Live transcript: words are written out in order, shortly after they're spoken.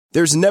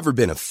There's never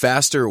been a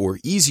faster or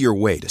easier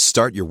way to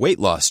start your weight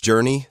loss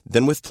journey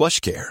than with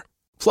PlushCare.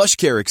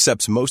 PlushCare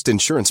accepts most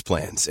insurance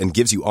plans and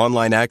gives you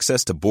online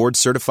access to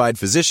board-certified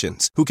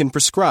physicians who can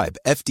prescribe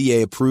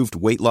FDA-approved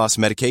weight loss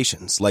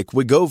medications like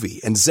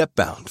Wegovy and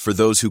Zepbound for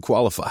those who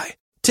qualify.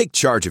 Take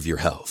charge of your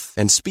health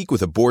and speak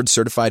with a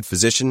board-certified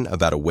physician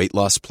about a weight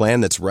loss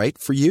plan that's right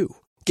for you.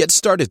 Get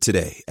started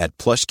today at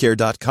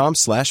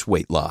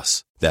plushcare.com/weight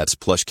loss. That's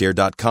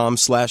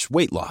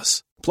plushcare.com/weight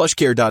loss.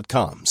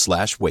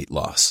 plushcare.com/weight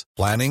loss.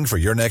 Planning for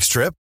your next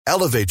trip?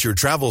 Elevate your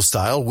travel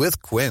style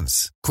with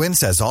Quince.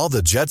 Quince has all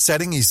the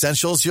jet-setting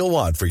essentials you'll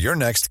want for your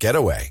next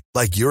getaway,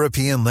 like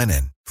European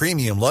linen,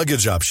 premium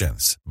luggage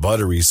options,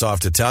 buttery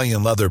soft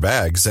Italian leather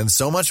bags, and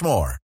so much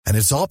more. And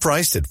it's all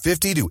priced at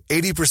 50 to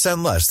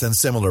 80% less than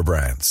similar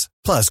brands.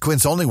 Plus,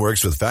 Quince only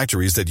works with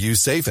factories that use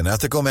safe and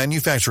ethical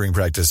manufacturing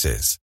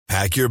practices.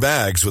 Pack your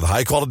bags with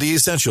high-quality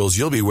essentials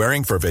you'll be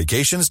wearing for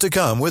vacations to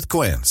come with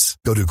Quince.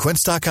 Go to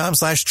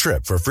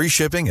quince.com/trip for free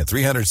shipping and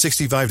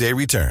 365-day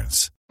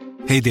returns.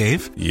 Hey,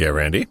 Dave. Yeah,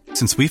 Randy.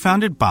 Since we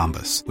founded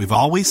Bombas, we've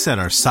always said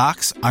our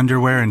socks,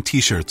 underwear, and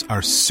T-shirts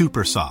are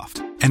super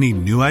soft. Any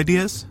new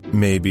ideas?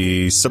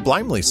 Maybe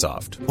sublimely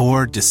soft.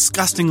 Or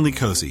disgustingly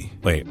cozy.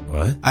 Wait,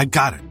 what? I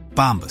got it.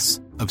 Bombas.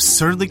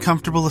 Absurdly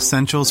comfortable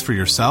essentials for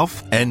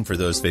yourself and for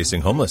those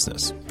facing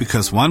homelessness.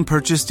 Because one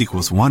purchased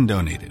equals one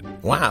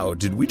donated. Wow,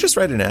 did we just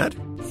write an ad?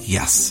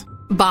 Yes.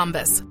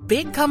 Bombas.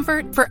 Big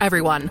comfort for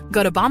everyone.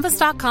 Go to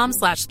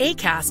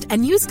bombas.com/ACAST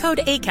and use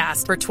code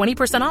ACAST for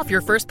 20% off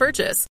your first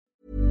purchase.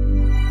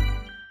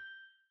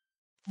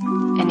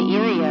 An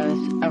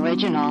Erios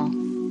original.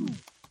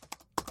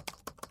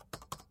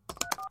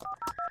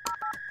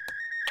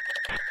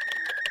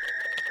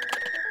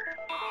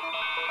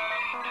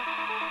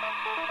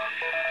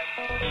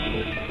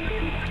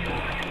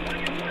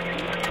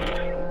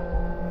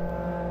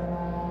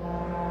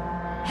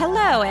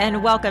 Hello,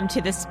 and welcome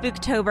to the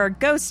Spooktober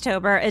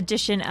Ghosttober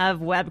edition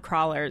of Web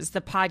Crawlers,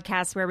 the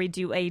podcast where we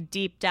do a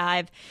deep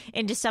dive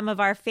into some of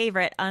our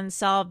favorite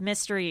unsolved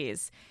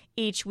mysteries.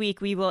 Each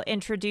week, we will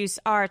introduce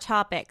our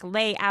topic,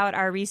 lay out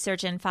our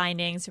research and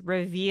findings,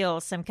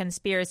 reveal some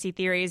conspiracy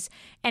theories,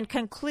 and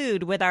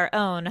conclude with our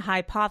own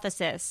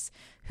hypothesis.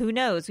 Who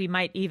knows, we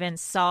might even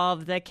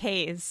solve the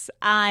case.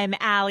 I'm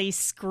Allie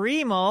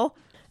Screamel.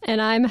 And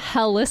I'm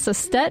Helissa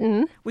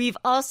Stetton. We've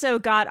also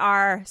got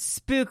our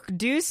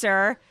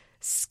spookducer,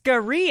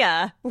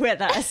 Scaria,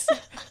 with us.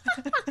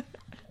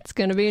 It's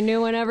going to be a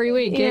new one every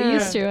week. Get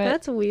used to it.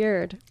 That's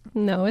weird.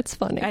 No, it's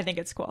funny. I think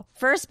it's cool.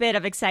 First bit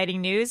of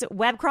exciting news,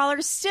 Web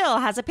Crawlers still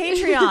has a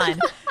Patreon.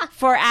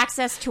 For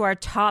access to our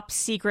top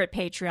secret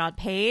Patreon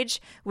page,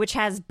 which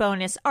has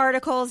bonus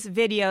articles,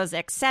 videos,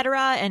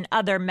 etc., and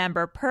other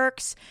member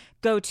perks,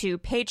 go to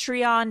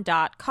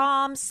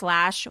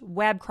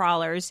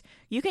patreon.com/webcrawlers.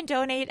 You can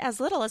donate as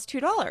little as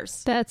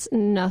 $2. That's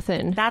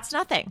nothing. That's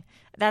nothing.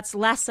 That's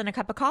less than a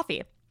cup of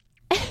coffee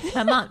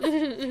a month.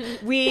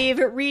 We've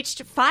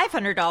reached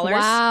 $500.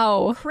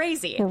 Wow.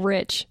 Crazy.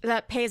 Rich.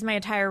 That pays my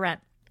entire rent.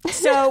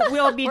 So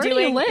we'll be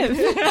doing Where do you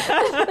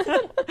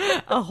live?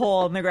 a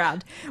hole in the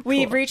ground.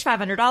 We've reached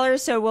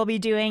 $500, so we'll be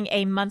doing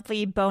a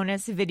monthly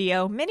bonus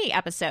video mini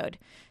episode.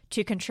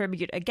 To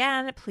contribute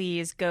again,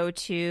 please go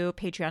to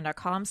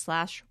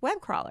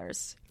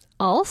patreon.com/webcrawlers.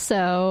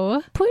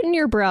 Also, put in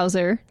your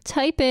browser,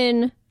 type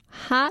in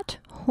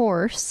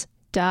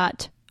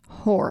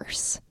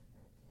hothorse.horse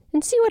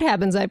and see what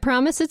happens. I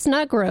promise it's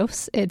not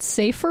gross. It's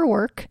safe for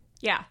work.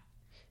 Yeah.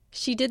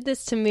 She did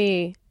this to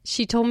me.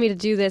 She told me to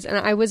do this, and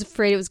I was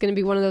afraid it was going to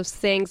be one of those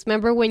things.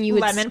 Remember when you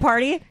would... Lemon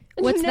party?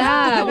 What's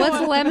that?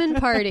 What's lemon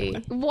party?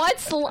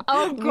 What's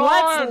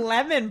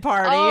lemon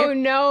party? Oh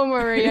no,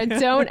 Maria!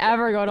 Don't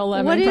ever go to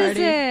lemon party. What is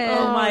it?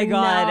 Oh my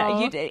god!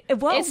 No.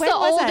 It's the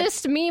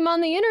oldest meme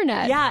on the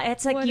internet. Yeah,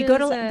 it's like what you go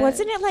to. It?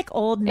 Wasn't it like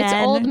old men? It's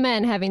old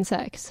men having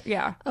sex.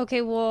 Yeah. Okay.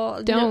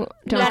 Well, don't.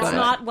 That's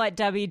not what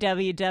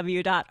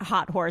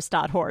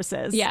www.hothorse.horse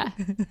is. Yeah.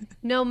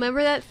 No,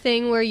 remember that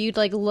thing where you'd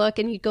like look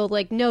and you'd go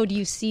like, "No, do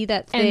you see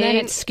that thing?" And then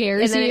it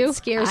scares you. It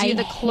scares you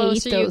the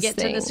closer you get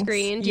to the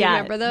screen. Do you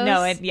remember those?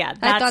 No.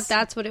 I thought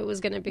that's what it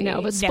was going to be.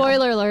 No, but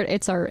spoiler alert,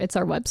 it's our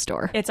web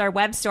store. It's our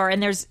web store,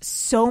 and there's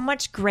so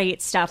much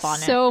great stuff on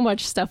it. So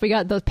much stuff. We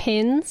got the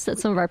pins that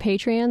some of our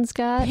Patreons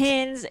got.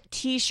 Pins,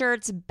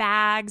 t-shirts,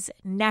 bags,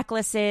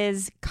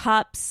 necklaces,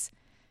 cups,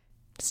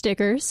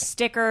 stickers.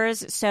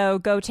 So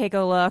go take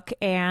a look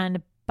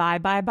and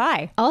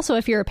buy. Also,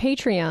 if you're a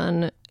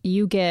Patreon,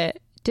 you get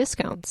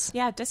discounts.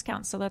 Yeah,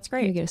 discounts. So that's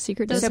great. You get a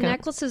secret Those discount.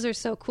 necklaces are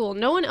so cool.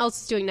 No one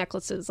else is doing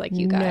necklaces like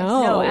you guys.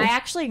 No, I'm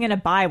actually going to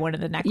buy one of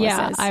the necklaces.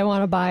 Yeah, I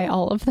want to buy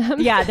all of them.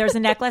 Yeah, there's a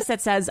necklace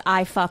that says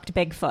 "I fucked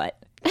Bigfoot,"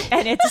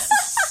 and it's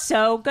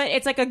so good.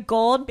 It's like a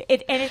gold,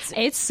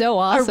 it's so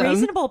awesome. A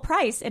reasonable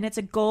price, and it's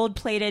a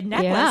gold-plated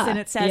necklace, and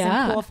it says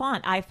in cool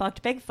font, "I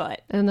fucked Bigfoot."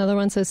 Another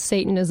one says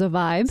 "Satan is a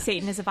vibe."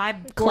 Satan is a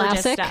vibe.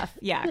 Gorgeous classic stuff.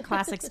 Yeah,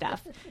 classic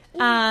stuff.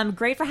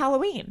 Great for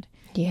Halloween.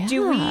 Yeah.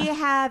 Do we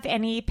have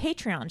any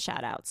Patreon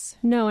shout-outs?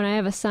 No, and I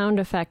have a sound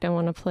effect I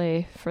want to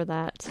play for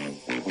that.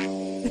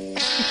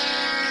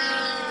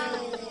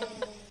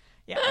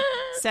 Yeah.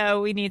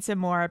 So we need some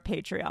more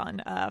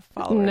Patreon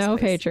followers. No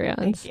please. Patreons.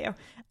 Thank you.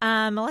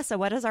 Melissa,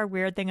 what is our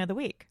weird thing of the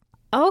week?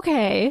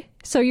 Okay.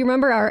 So you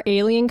remember our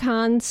Alien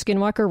Con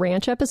Skinwalker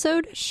Ranch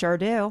episode? Sure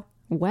do.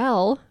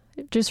 Well,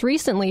 just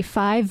recently,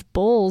 5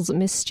 bulls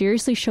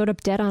mysteriously showed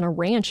up dead on a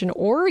ranch in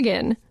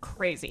Oregon.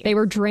 Crazy. They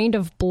were drained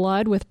of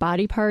blood with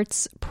body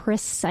parts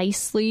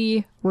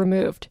precisely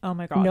removed. Oh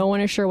my God. No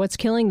one is sure what's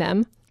killing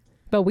them,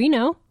 but we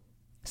know.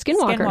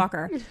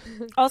 Skinwalker.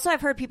 Also,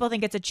 I've heard people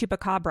think it's a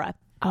chupacabra.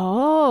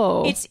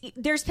 Oh.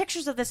 There's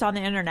pictures of this on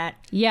the internet.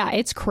 Yeah,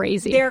 it's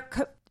crazy.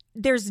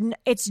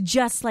 It's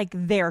just like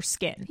their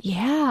skin.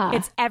 Yeah.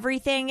 It's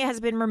everything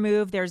has been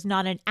removed. There's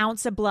not an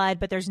ounce of blood,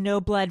 but there's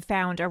no blood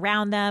found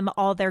around them.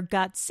 All their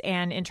guts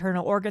and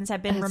internal organs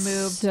have been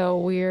removed. So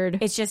weird.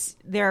 It's just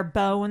their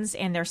bones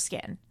and their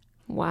skin.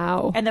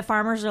 Wow. And the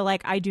farmers are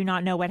like, I do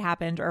not know what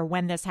happened or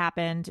when this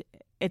happened.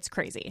 It's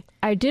crazy.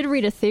 I did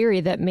read a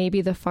theory that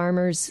maybe the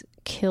farmers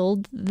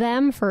killed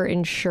them for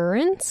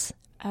insurance.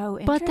 Oh,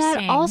 interesting. But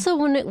that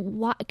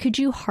also could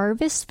you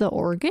harvest the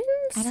organs?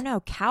 I don't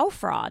know. Cow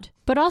fraud.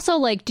 But also,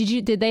 like,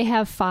 did they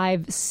have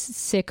 5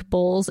 sick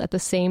bulls at the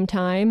same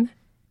time?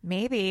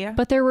 Maybe.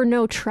 But there were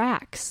no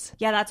tracks.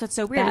 Yeah, that's what's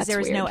so weird. Is there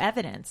was no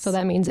evidence. So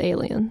that means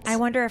aliens. I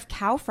wonder if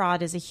cow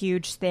fraud is a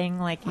huge thing,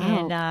 like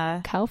in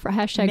cow fraud.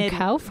 Hashtag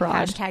cow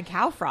fraud. Hashtag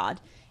cow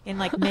fraud in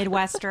like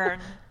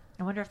Midwestern.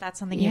 I wonder if that's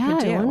something you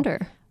could do. Yeah, I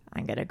wonder.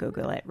 I'm going to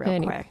Google it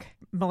real quick.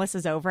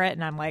 Melissa's over it,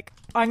 and I'm like,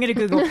 I'm going to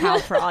Google cow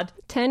fraud.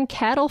 10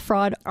 cattle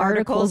fraud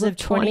articles of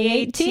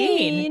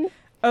 2018.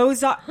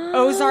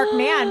 Ozark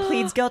man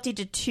pleads guilty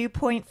to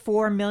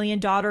 $2.4 million.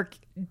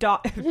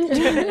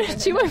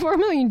 $2.4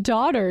 million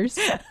daughters.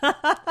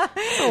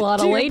 A lot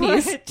of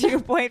ladies.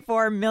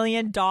 $2.4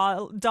 million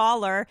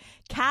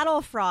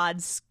cattle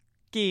fraud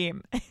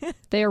scheme.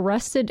 They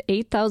arrested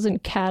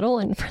 8,000 cattle,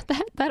 and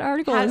that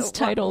article is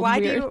titled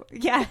weird.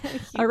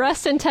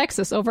 Arrest in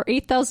Texas over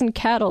 8,000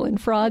 cattle in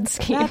fraud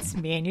scheme. That's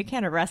mean. You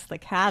can't arrest the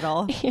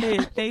cattle.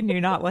 Yeah. They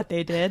knew not what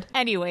they did.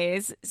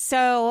 Anyways,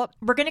 so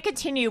we're going to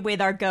continue with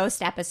our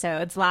ghost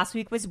episodes. Last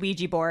week was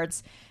Ouija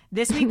boards.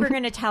 This week we're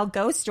going to tell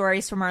ghost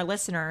stories from our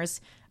listeners.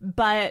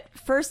 But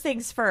first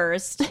things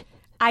first,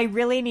 I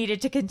really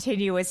needed to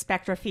continue with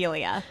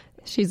spectrophilia.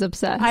 She's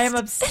obsessed. I am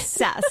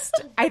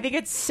obsessed. I think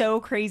it's so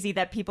crazy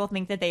that people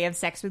think that they have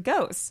sex with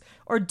ghosts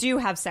or do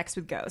have sex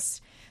with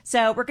ghosts.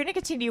 So we're going to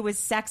continue with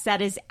sex that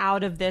is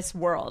out of this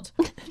world.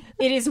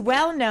 It is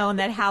well known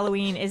that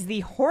Halloween is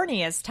the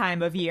horniest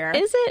time of year.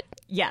 Is it?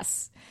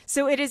 Yes.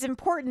 So it is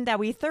important that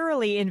we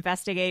thoroughly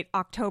investigate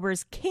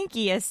October's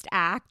kinkiest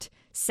act,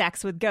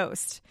 sex with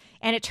ghosts.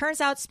 And it turns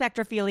out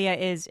spectrophilia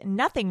is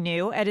nothing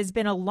new. It has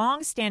been a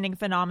long-standing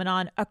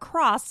phenomenon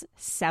across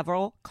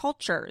several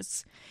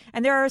cultures.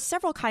 And there are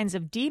several kinds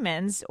of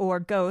demons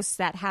or ghosts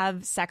that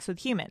have sex with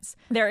humans.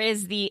 There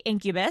is the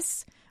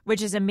incubus,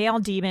 which is a male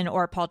demon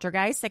or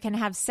poltergeist that can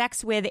have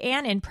sex with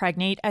and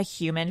impregnate a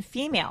human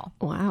female.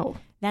 Wow.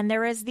 Then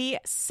there is the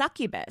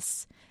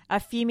succubus,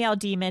 a female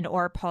demon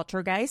or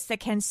poltergeist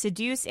that can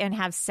seduce and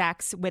have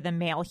sex with a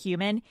male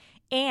human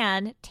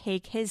and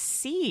take his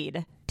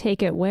seed.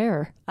 Take it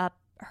where? Up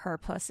her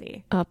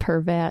pussy. Up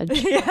her vag.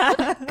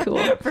 Yeah.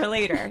 Cool. For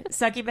later.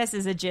 Succubus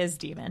is a jizz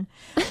demon.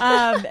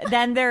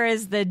 Then there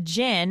is the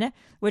jinn,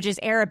 which is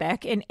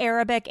Arabic, in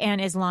Arabic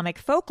and Islamic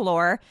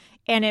folklore.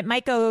 And it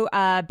might go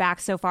back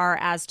so far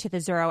as to the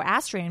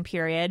Zoroastrian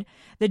period.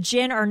 The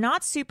jinn are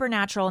not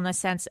supernatural in the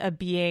sense of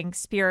being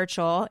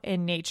spiritual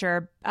in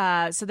nature.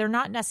 So they're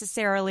not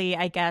necessarily,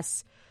 I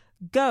guess,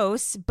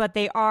 ghosts, but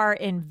they are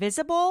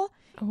invisible.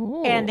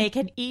 Ooh. And they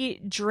can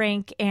eat,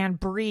 drink, and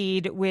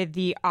breed with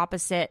the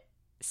opposite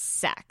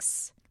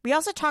sex. We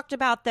also talked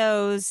about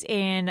those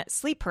in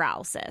sleep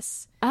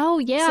paralysis. Oh,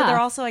 yeah. So they're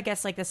also, I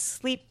guess, like the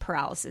sleep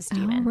paralysis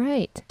demon. Oh,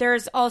 right.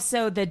 There's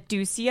also the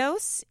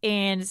Dusios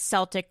in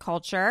Celtic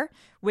culture,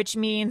 which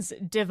means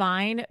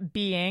divine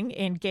being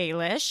in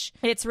Gaelish.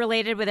 It's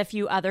related with a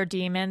few other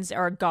demons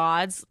or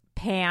gods,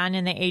 Pan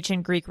in the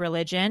ancient Greek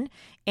religion,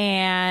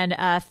 and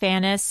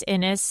Phanis,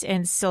 Innis,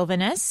 and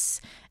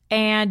Sylvanus.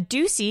 And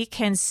Dusi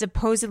can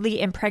supposedly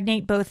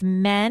impregnate both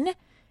women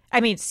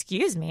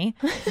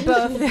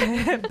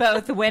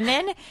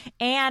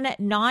and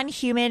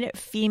non-human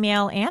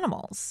female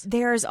animals.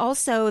 There's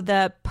also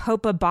the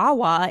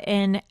Popobawa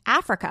in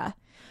Africa.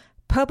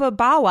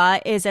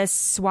 Popobawa is a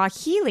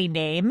Swahili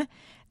name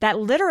that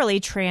literally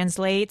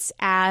translates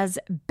as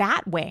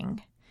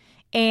batwing.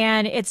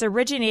 And it's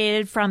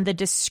originated from the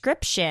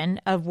description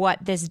of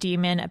what this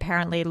demon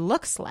apparently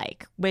looks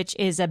like, which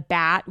is a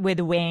bat with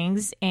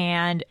wings,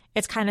 and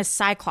it's kind of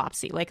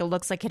cyclopsy, like it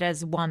looks like it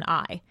has one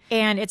eye.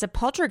 And it's a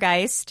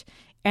poltergeist,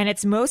 and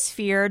it's most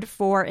feared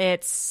for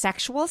its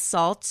sexual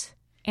assault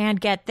and,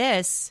 get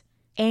this,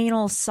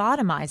 anal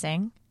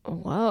sodomizing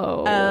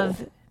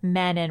of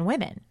men and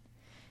women.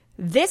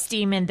 This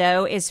demon,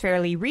 though, is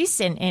fairly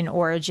recent in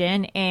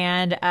origin,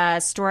 and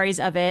stories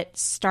of it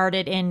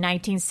started in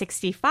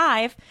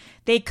 1965.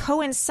 They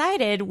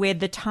coincided with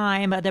the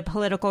time of the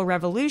political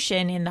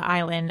revolution in the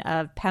island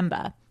of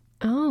Pemba.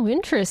 Oh,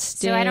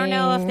 interesting. So I don't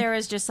know if there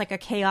was just like a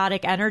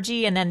chaotic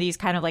energy and then these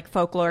kind of like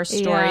folklore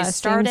stories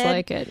started. Seems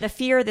like it. The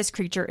fear of this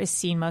creature is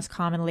seen most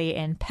commonly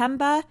in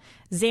Pemba,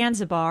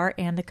 Zanzibar,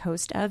 and the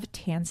coast of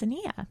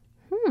Tanzania.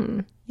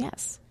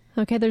 Yes.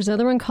 Okay, there's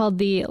another one called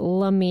the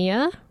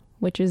Lamia,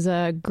 which is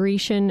a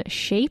Grecian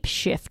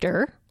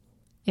shapeshifter.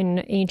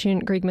 In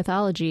ancient Greek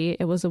mythology,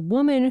 it was a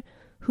woman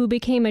who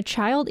became a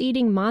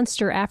child-eating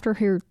monster after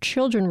her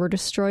children were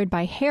destroyed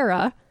by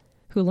Hera,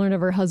 who learned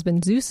of her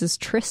husband Zeus's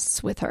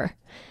trysts with her.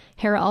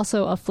 Hera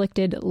also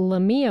afflicted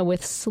Lamia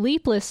with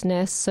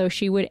sleeplessness, so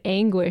she would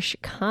anguish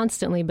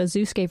constantly, but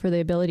Zeus gave her the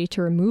ability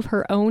to remove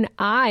her own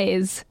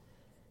eyes.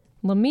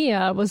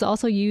 Lamia was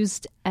also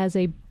used as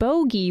a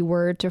bogey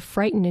word to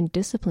frighten and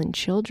discipline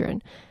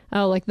children.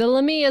 Oh, like the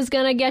Lamia's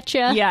gonna get you.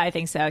 Yeah, I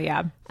think so,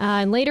 yeah.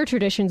 In later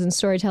traditions and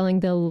storytelling,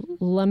 the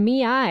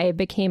Lamiae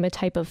became a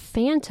type of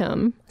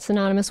phantom,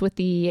 synonymous with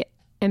the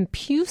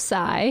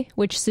Empusae,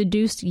 which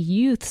seduced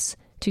youths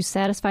to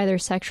satisfy their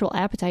sexual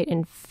appetite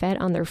and fed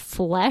on their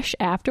flesh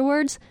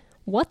afterwards.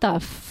 What the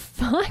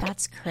fuck?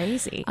 That's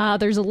crazy.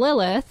 There's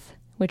Lilith,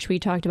 which we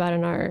talked about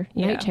in our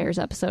Night Terrors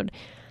episode.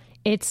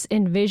 It's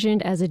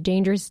envisioned as a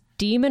dangerous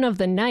demon of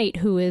the night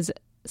who is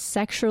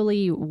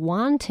sexually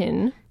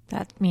wanton.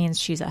 That means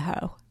she's a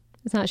hoe.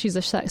 It's not she's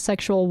a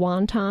sexual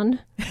wonton.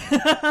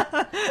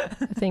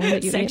 Thing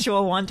that you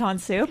Sexual wonton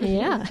soup?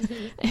 Yeah.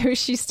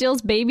 She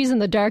steals babies in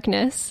the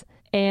darkness.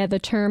 And the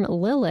term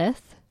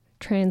Lilith,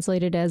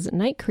 translated as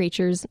night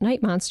creatures,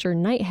 night monster,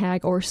 night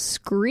hag, or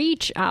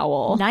screech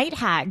owl. Night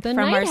hag. The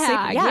night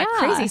hag. Yeah,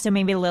 crazy. So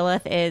maybe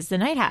Lilith is the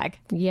night hag.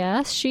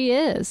 Yes, she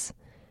is.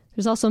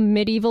 There's also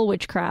medieval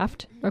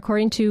witchcraft.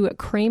 According to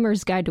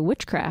Kramer's Guide to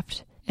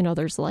Witchcraft and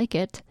others like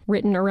it,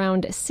 written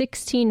around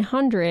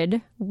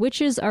 1600,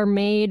 witches are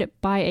made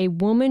by a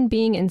woman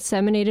being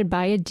inseminated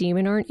by a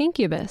demon or an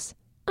incubus.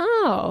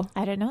 Oh.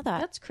 I didn't know that.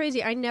 That's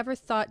crazy. I never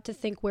thought to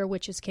think where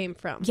witches came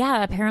from.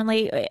 Yeah,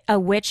 apparently a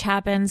witch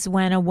happens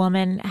when a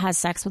woman has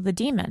sex with a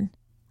demon.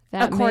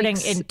 According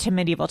to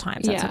medieval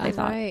times, that's what they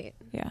thought. Right.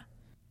 Yeah.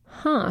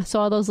 Huh. So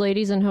all those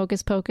ladies in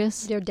Hocus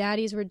Pocus? Their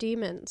daddies were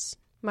demons.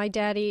 My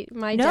dad. Ew.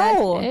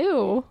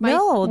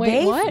 No,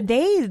 what?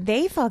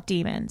 they fuck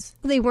demons.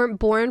 They weren't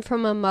born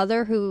from a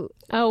mother who...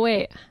 Oh,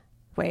 wait.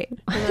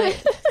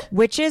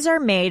 Witches are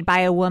made by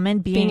a woman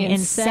being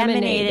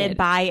inseminated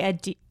by a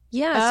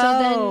Yeah,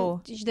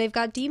 so then they've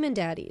got demon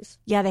daddies.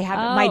 Yeah, they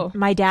have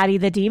my daddy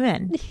the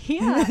demon.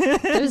 Yeah.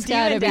 There's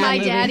gotta be my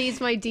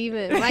daddy's my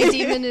demon. My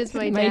demon is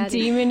my daddy. My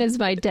demon is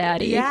my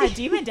daddy. Yeah,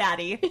 demon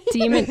daddy.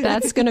 Demon,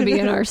 that's going to be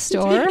in our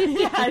store.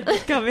 Yeah,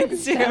 it's coming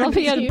soon. That'll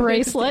be a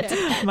bracelet.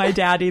 My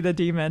daddy the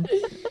demon.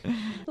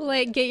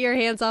 Like, get your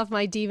hands off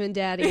my demon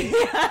daddy.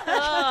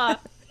 I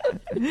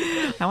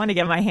want to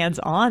get my hands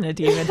on a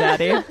demon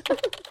daddy.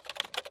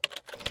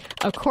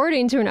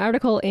 According to an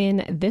article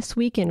in This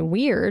Week in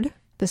Weird,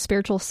 the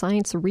Spiritual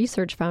Science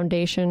Research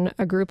Foundation,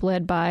 a group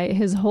led by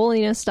His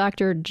Holiness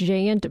Dr.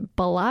 Jayant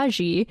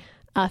Balaji,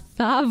 a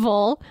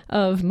Thaval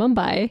of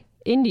Mumbai,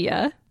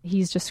 India.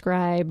 He's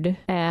described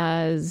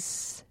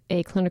as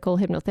a clinical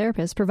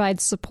hypnotherapist,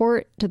 provides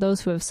support to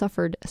those who have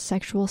suffered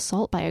sexual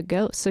assault by a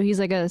ghost. So he's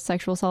like a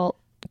sexual assault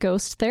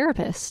ghost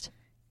therapist.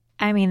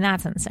 I mean,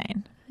 that's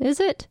insane. Is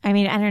it? I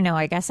mean, I don't know.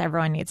 I guess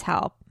everyone needs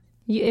help.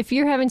 If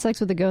you're having sex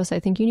with a ghost, I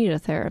think you need a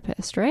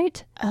therapist,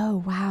 right?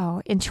 Oh,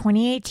 wow. In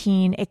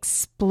 2018,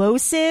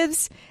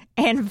 explosives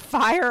and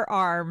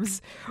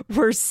firearms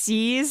were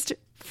seized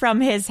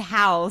from his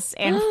house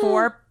and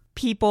 4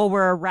 people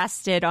were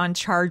arrested on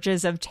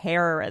charges of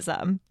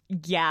terrorism.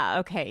 Yeah,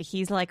 okay.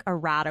 He's like a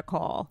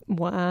radical.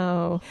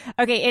 Wow.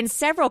 Okay, in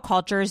several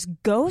cultures,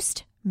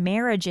 ghost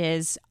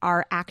marriages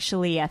are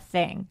actually a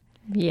thing.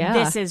 Yeah.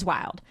 This is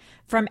wild.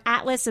 From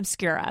Atlas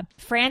Obscura,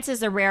 France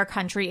is a rare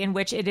country in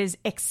which it is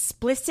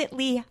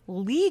explicitly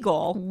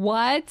legal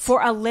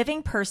for a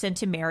living person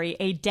to marry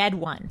a dead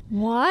one.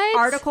 What?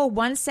 Article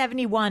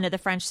 171 of the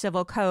French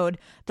Civil Code,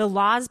 the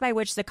laws by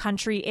which the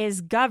country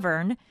is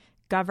governed,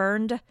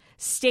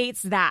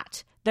 states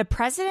that the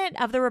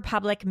President of the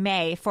Republic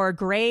may, for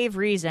grave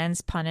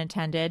reasons, pun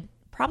intended,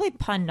 probably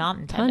pun not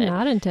intended. Pun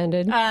not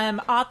intended.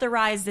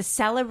 Authorize the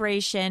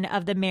celebration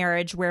of the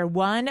marriage where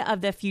one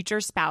of the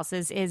future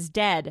spouses is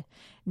dead.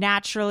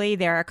 Naturally,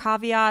 there are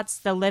caveats.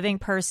 The living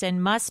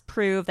person must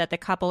prove that the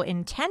couple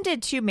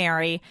intended to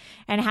marry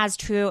and has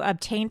to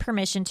obtain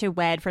permission to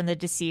wed from the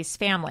deceased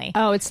family.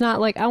 Oh, it's not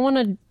like I want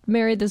to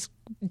marry this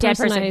dead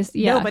person.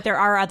 Yeah. No, but there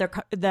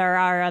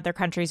are other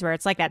countries where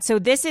it's like that. So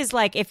this is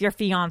like if your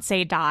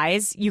fiance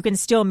dies, you can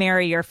still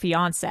marry your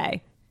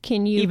fiance.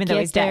 Can you even though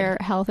he's get their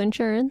dead? Health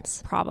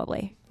insurance?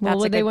 Probably. Well,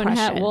 That's a good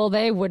question.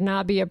 They would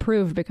not be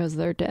approved because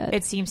they're dead.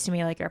 It seems to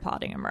me like you're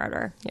plotting a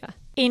murder. Yeah.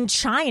 In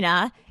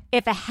China,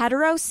 if a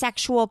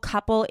heterosexual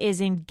couple is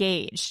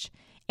engaged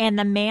and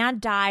the man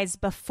dies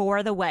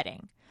before the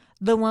wedding,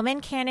 the woman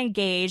can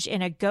engage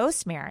in a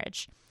ghost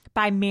marriage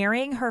by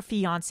marrying her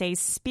fiance's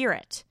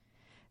spirit.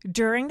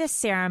 During the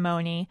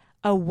ceremony,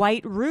 a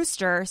white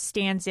rooster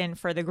stands in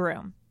for the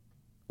groom.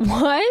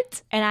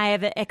 What? And I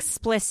have an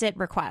explicit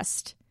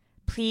request.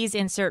 Please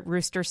insert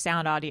rooster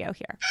sound audio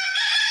here.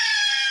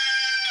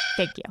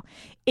 Thank you.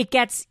 It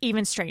gets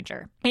even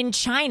stranger. In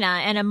China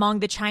and among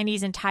the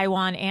Chinese in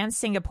Taiwan and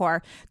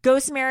Singapore,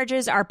 ghost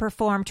marriages are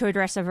performed to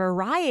address a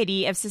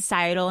variety of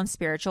societal and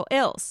spiritual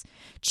ills.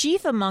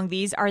 Chief among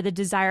these are the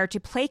desire to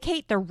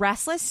placate the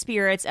restless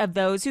spirits of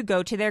those who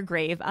go to their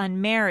grave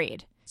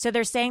unmarried. So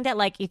they're saying that,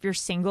 like, if you're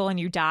single and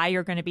you die,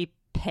 you're going to be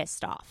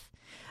pissed off.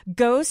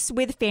 Ghosts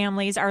with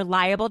families are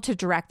liable to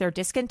direct their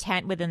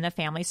discontent within the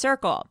family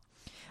circle.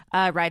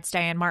 Writes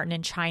Diane Martin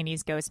in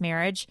Chinese Ghost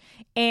Marriage.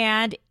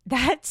 And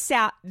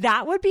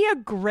that would be a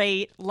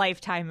great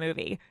Lifetime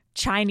movie.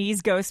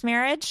 Chinese Ghost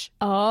Marriage.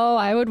 Oh,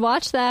 I would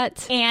watch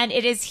that. And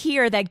it is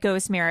here that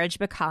ghost marriage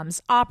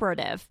becomes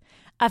operative.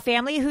 A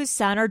family whose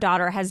son or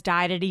daughter has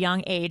died at a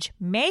young age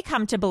may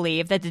come to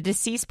believe that the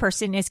deceased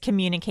person is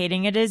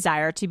communicating a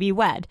desire to be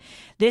wed.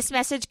 This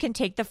message can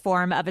take the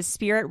form of a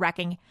spirit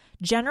wreaking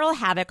general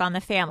havoc on the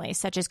family,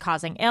 such as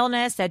causing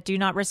illness that do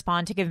not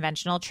respond to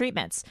conventional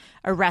treatments.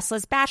 A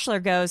restless bachelor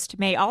ghost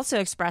may also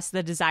express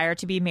the desire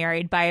to be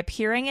married by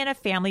appearing in a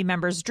family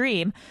member's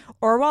dream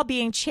or while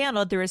being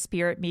channeled through a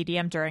spirit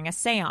medium during a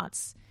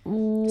seance.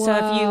 Whoa. So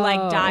if you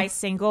die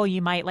single,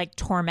 you might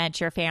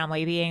torment your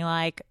family being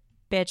like,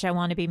 bitch, I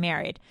want to be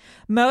married.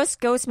 Most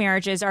ghost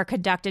marriages are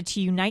conducted to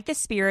unite the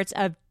spirits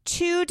of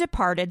two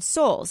departed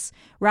souls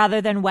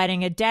rather than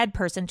wedding a dead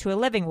person to a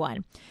living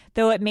one.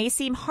 Though it may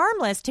seem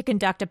harmless to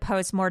conduct a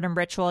post-mortem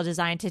ritual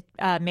designed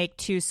to make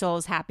two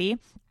souls happy,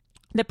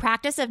 the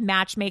practice of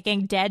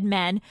matchmaking dead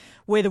men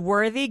with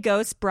worthy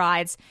ghost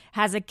brides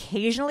has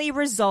occasionally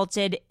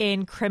resulted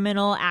in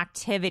criminal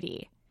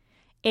activity.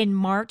 In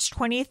March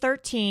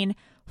 2013,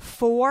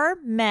 4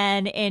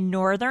 men in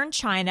northern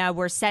China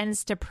were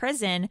sentenced to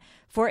prison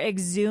for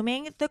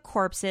exhuming the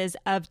corpses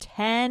of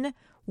 10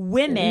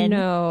 women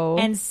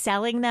and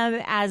selling them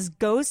as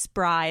ghost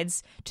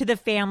brides to the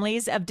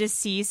families of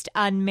deceased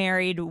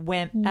unmarried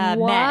men.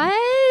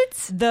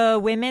 The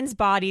women's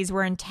bodies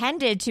were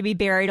intended to be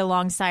buried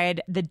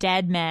alongside the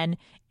dead men,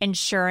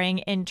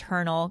 ensuring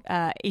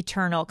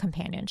eternal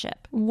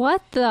companionship.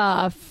 What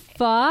the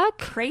fuck?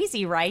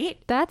 Crazy, right?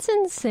 That's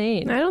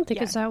insane. I don't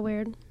think it's that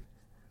weird.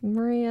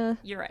 Maria.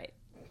 You're right.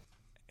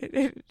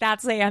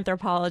 That's the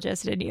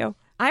anthropologist in you.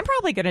 I'm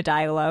probably going to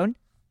die alone.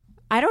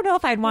 I don't know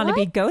if I'd want to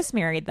be ghost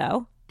married,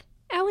 though.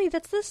 Allie,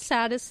 that's the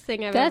saddest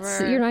thing I've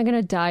ever... You're not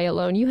going to die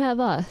alone. You have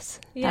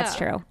us. Yeah. That's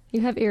true. You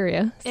have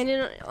Iria. And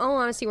in all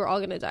honesty, we're all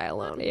going to die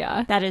alone.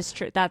 Yeah. That is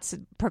true.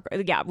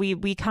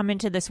 We come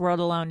into this world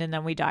alone and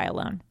then we die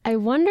alone. I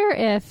wonder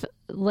if,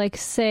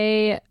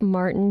 say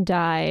Martin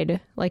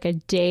died a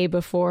day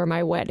before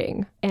my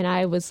wedding and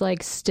I was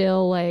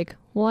still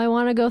well, I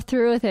want to go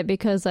through with it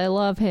because I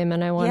love him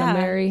and I want to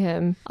marry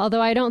him.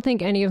 Although I don't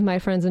think any of my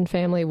friends and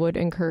family would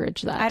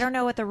encourage that. I don't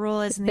know what the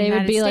rule is in the They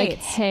United would be States.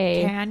 like,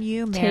 hey, can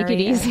you take marry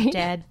it easy. a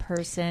dead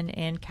person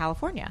in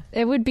California?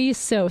 It would be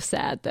so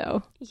sad,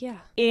 though. Yeah.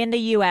 In the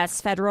U.S.,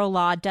 federal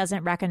law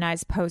doesn't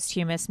recognize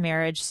posthumous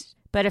marriage,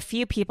 but a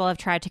few people have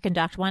tried to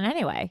conduct one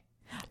anyway.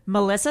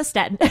 Melissa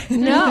Stetton.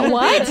 No,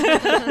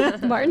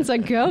 what? Martin's a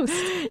ghost.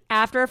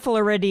 After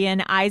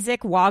Floridian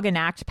Isaac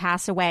Wagenacht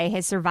passed away,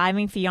 his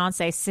surviving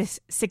fiance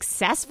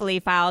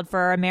successfully filed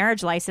for a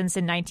marriage license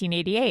in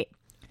 1988.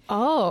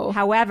 Oh.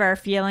 However,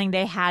 feeling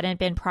they hadn't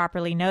been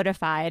properly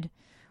notified,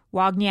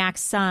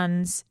 Wagnacht's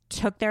sons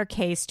took their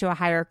case to a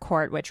higher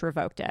court, which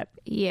revoked it.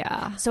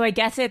 Yeah. So I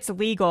guess it's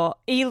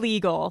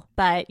illegal,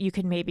 but you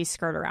can maybe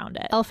skirt around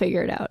it. I'll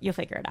figure it out. You'll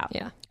figure it out.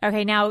 Yeah.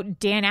 Okay, now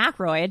Dan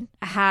Aykroyd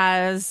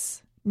has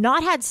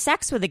not had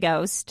sex with a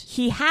ghost.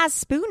 He has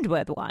spooned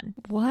with one.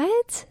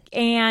 What?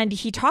 And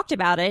he talked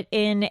about it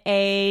in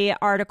a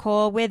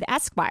article with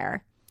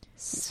Esquire,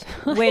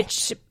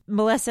 which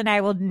Melissa and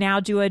I will now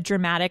do a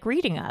dramatic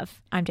reading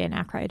of. I'm Dan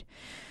Aykroyd.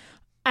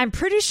 I'm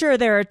pretty sure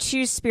there are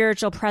 2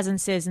 spiritual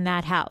presences in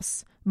that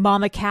house.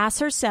 Mama Cass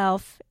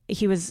herself,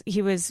 he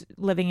was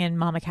living in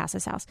Mama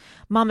Cass's house.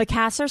 Mama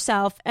Cass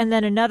herself, and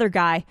then another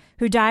guy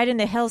who died in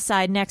the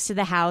hillside next to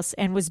the house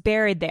and was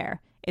buried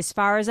there. As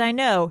far as I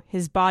know,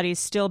 his body's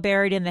still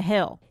buried in the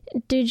hill.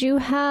 Did you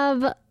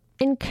have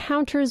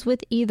encounters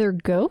with either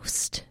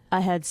ghost? I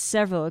had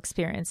several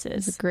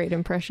experiences. That's a great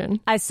impression.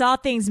 I saw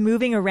things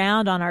moving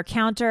around on our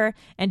counter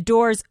and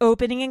doors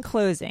opening and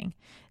closing.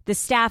 The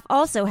staff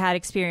also had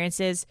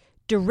experiences,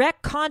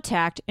 direct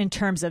contact in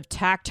terms of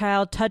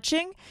tactile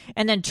touching,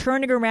 and then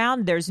turning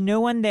around, there's no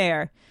one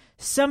there.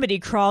 Somebody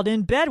crawled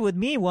in bed with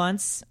me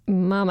once.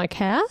 Mama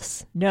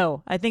Cass?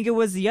 No, I think it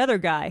was the other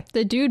guy.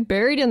 The dude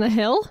buried in the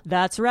hill?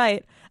 That's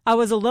right. I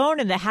was alone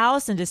in the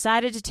house and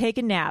decided to take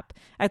a nap.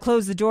 I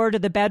closed the door to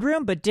the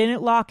bedroom but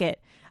didn't lock it.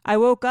 I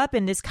woke up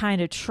in this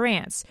kind of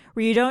trance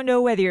where you don't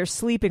know whether you're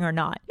sleeping or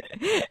not.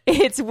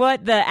 It's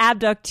what the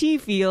abductee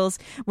feels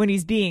when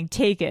he's being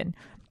taken.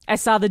 I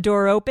saw the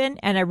door open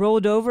and I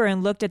rolled over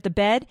and looked at the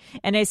bed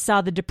and I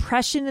saw the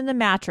depression in the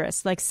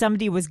mattress like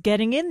somebody was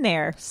getting in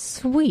there.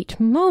 Sweet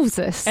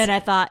Moses. And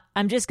I thought,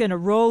 I'm just going to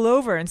roll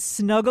over and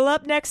snuggle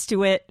up next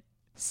to it.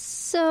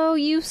 So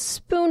you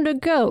spooned a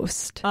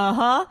ghost?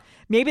 Uh-huh.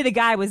 Maybe the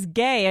guy was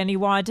gay and he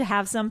wanted to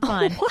have some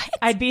fun. What?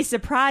 I'd be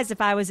surprised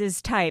if I was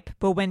his type,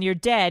 but when you're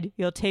dead,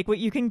 you'll take what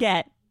you can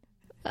get.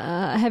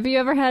 Have you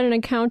ever had an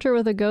encounter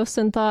with a ghost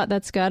and thought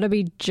that's gotta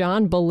be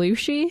John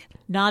Belushi?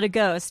 Not a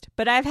ghost,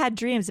 but I've had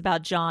dreams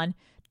about John.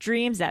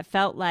 Dreams that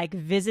felt like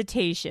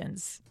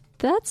visitations.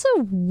 That's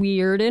a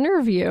weird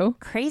interview.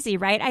 Crazy,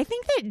 right? I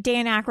think that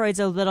Dan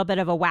Aykroyd's a little bit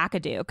of a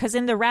wackadoo, because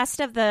in the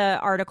rest of the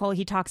article,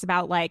 he talks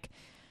about like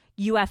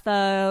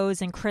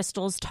UFOs and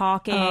crystals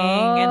talking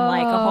and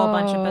like a whole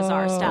bunch of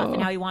bizarre stuff,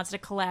 and how he wants to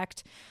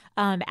collect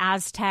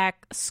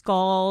Aztec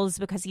skulls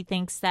because he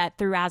thinks that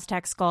through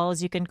Aztec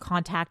skulls you can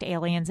contact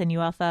aliens and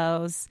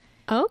UFOs.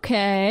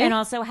 Okay. And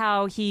also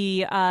how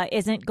he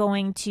isn't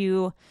going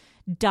to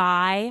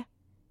die,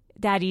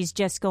 that he's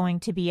just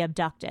going to be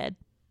abducted.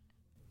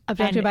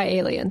 Abducted by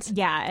aliens.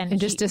 Yeah. And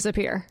just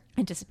disappear.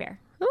 And disappear.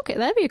 Okay,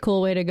 that'd be a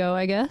cool way to go,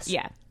 I guess.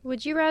 Yeah.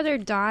 Would you rather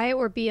die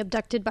or be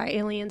abducted by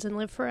aliens and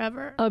live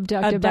forever?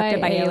 Abducted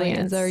by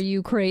aliens. Are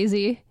you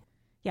crazy?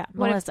 Yeah.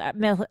 Melissa,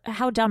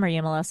 how dumb are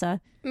you,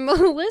 Melissa?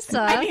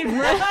 Melissa? How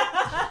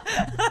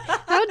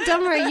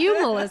dumb are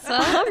you, Melissa?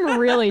 I'm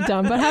really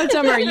dumb, but how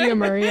dumb are you,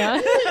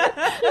 Maria?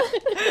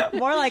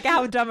 More like,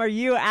 how dumb are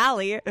you,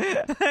 Allie?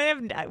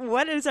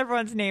 What is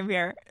everyone's name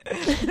here?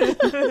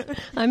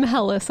 I'm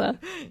Helissa.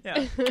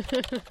 Yeah.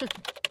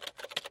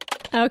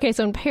 Okay,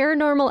 so in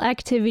Paranormal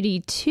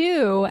Activity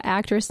 2,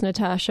 actress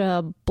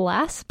Natasha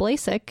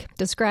Blasik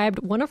described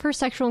one of her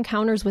sexual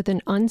encounters with an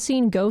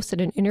unseen ghost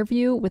at an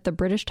interview with the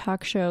British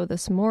talk show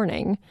This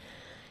Morning.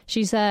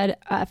 She said,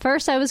 at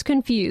first I was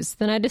confused,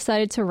 then I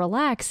decided to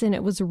relax and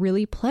it was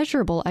really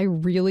pleasurable. I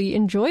really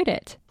enjoyed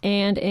it.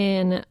 And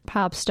in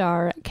pop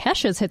star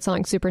Kesha's hit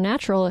song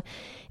Supernatural,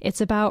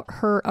 it's about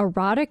her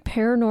erotic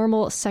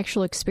paranormal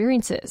sexual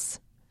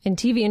experiences. In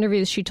TV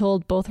interviews, she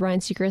told both Ryan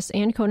Seacrest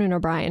and Conan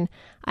O'Brien,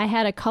 I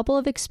had a couple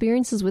of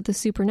experiences with the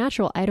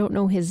supernatural. I don't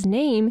know his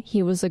name.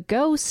 He was a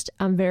ghost.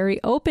 I'm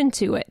very open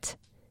to it.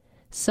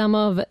 Some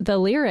of the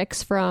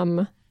lyrics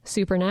from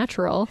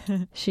Supernatural,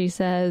 she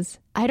says,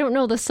 I don't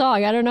know the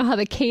song. I don't know how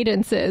the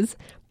cadence is.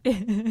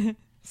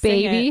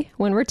 Baby,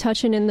 when we're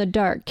touching in the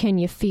dark, can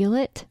you feel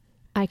it?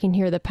 I can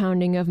hear the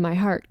pounding of my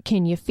heart.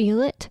 Can you feel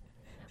it?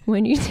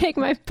 When you take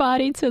my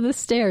body to the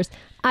stairs,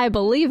 I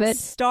believe it.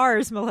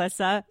 Stars,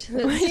 Melissa.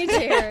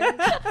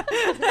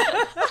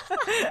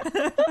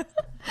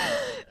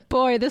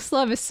 Boy, this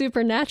love is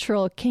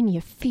supernatural. Can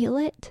you feel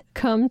it?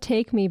 Come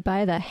take me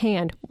by the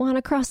hand.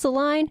 Wanna cross the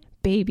line?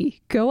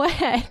 Baby, go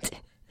ahead.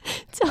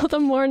 Till the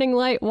morning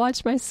light,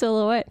 watch my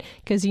silhouette.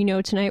 Because you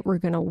know tonight we're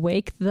gonna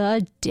wake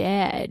the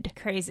dead.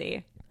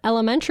 Crazy.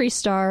 Elementary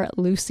star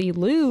Lucy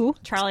Liu,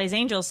 Charlie's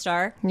Angels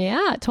star,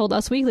 told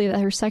Us Weekly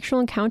that her sexual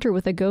encounter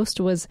with a ghost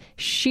was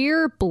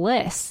sheer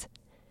bliss.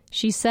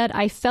 She said,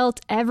 I felt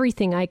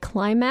everything. I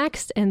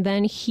climaxed and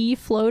then he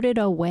floated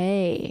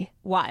away.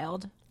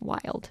 Wild.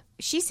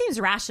 She seems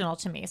rational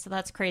to me, so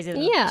that's crazy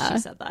that she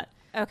said that.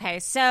 Okay,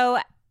 so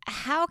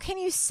how can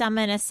you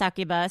summon a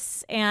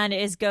succubus, and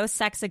is ghost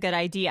sex a good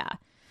idea?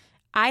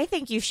 I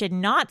think you should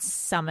not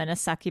summon a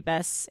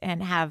succubus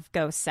and have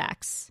ghost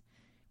sex,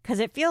 because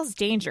it feels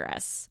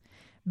dangerous.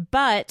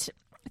 But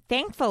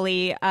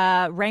thankfully,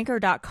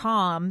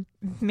 Ranker.com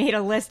made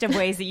a list of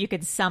ways that you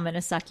could summon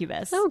a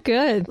succubus. Oh,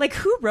 good. Like,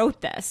 who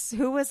wrote this?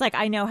 Who was like,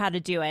 I know how to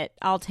do it.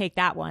 I'll take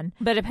that one.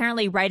 But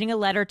apparently writing a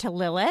letter to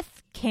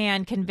Lilith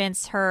can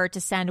convince her to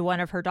send one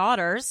of her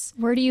daughters.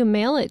 Where do you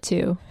mail it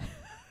to?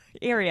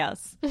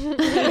 Erios.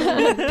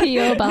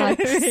 P.O.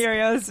 Box.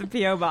 Erios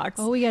P.O. Box.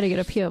 Oh, we got to get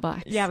a P.O.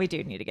 Box. Yeah, we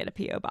do need to get a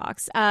P.O.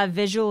 Box.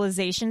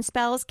 Visualization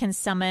spells can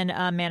summon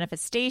a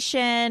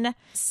manifestation.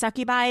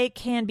 Succubi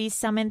can be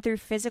summoned through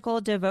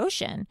physical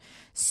devotion.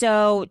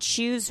 So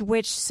choose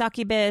which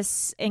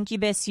succubus,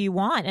 incubus you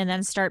want and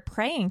then start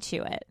praying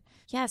to it.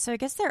 Yeah, so I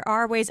guess there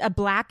are ways. A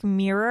black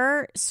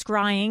mirror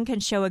scrying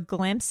can show a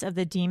glimpse of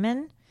the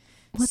demon.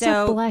 What's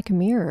a black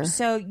mirror?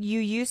 So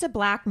you use a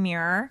black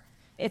mirror.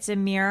 It's a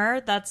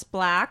mirror that's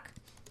black,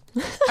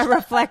 a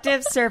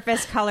reflective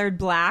surface colored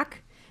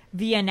black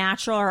via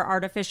natural or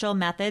artificial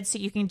methods. So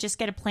you can just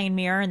get a plain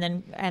mirror and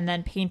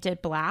then paint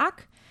it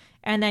black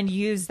and then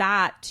use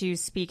that to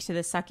speak to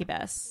the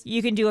succubus.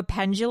 You can do a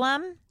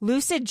pendulum,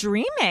 lucid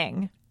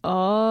dreaming.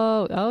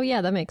 Oh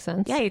yeah, that makes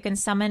sense. Yeah, you can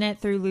summon it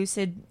through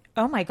lucid.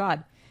 Oh my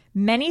God.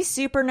 Many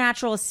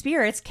supernatural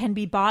spirits can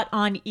be bought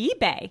on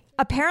eBay.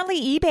 Apparently,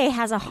 eBay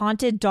has a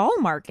haunted doll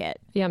market.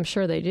 Yeah, I'm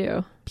sure they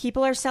do.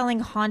 People are selling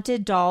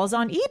haunted dolls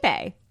on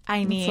eBay.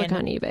 Let's look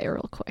on eBay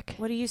real quick.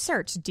 What do you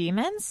search?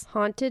 Demons?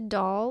 Haunted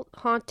doll,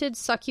 haunted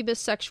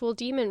succubus sexual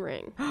demon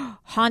ring.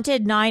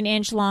 Haunted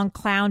 9-inch long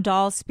clown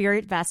doll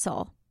spirit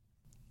vessel.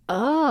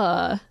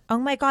 Oh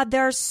my God,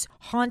 there's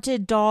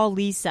haunted doll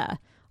Lisa.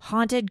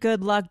 Haunted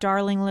good luck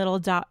darling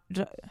little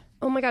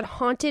Oh my God,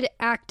 haunted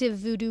active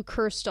voodoo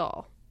curse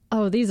doll.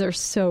 Oh, these are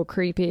so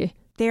creepy.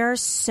 There are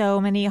so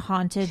many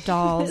haunted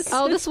dolls.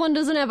 Oh, this one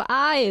doesn't have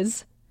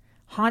eyes.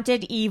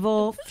 Haunted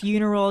evil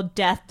funeral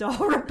death doll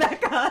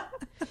Rebecca.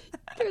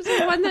 There's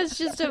one that's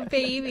just a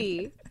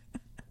baby.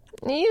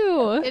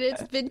 Ew. And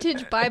it's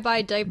vintage Bye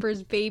Bye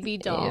Diapers baby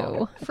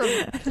doll. From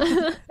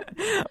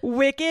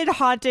Wicked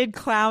haunted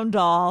clown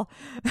doll,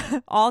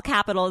 all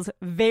capitals,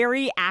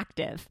 very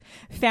active.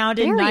 Found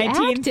in Very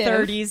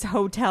 1930s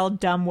hotel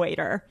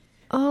dumbwaiter.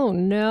 Oh,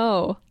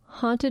 no.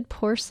 Haunted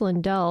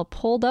porcelain doll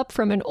pulled up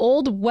from an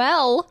old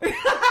well. No!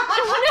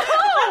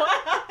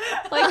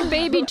 Like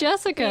baby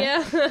Jessica.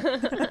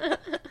 yeah.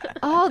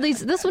 Oh,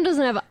 this one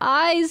doesn't have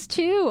eyes,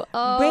 too.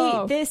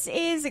 Oh. Wait, this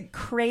is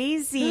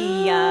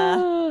crazy.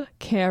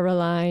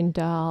 Caroline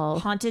doll.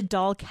 Haunted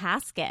doll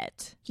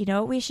casket. You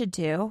know what we should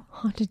do?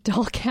 Haunted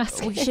doll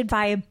casket. We should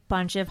buy a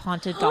bunch of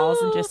haunted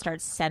dolls and just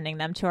start sending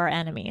them to our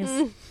enemies.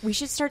 We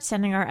should start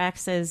sending our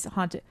exes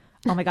haunted...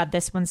 Oh my God,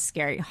 this one's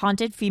scary.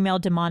 Haunted female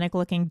demonic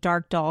looking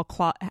dark doll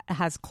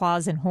has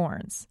claws and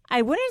horns.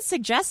 I wouldn't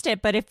suggest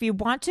it, but if you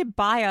want to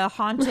buy a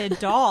haunted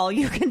doll,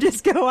 you can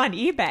just go on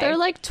eBay. They're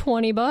like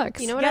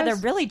 $20. You know what? Yeah, I they're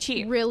was really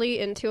cheap. Really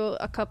into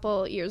a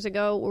couple years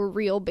ago were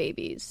real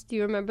babies. Do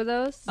you remember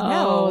those? Oh,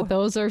 No.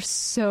 those are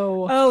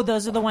so Oh,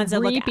 those are the ones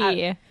that look...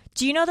 creepy.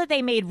 Do you know that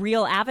they made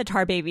real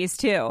Avatar babies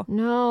too?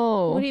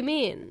 No. What do you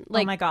mean?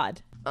 Oh my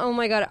God. Oh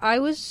my God, I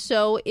was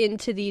so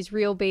into these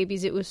real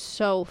babies. It was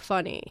so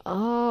funny.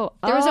 Oh.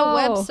 There was a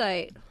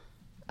website.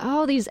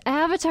 Oh, these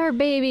Avatar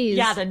babies.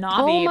 Yeah, the Na'vi.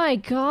 Oh my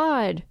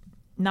God.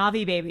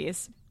 Na'vi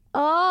babies.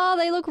 Oh,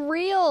 they look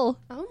real.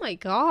 Oh my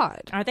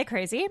God. Aren't they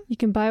crazy? You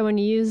can buy one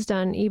used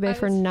on eBay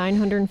for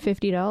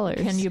 $950.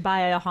 Can you buy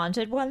a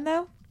haunted one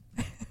though?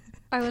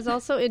 I was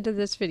also into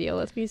this video.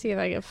 Let me see if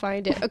I can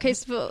find it. Okay,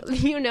 so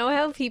you know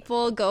how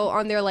people go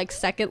on their like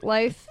Second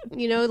Life?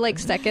 You know, like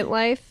Second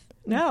Life?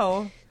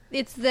 No.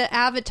 It's the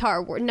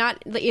avatar word.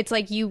 Not. It's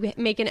like you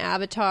make an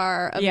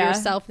avatar of Yeah.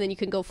 yourself, and then you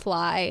can go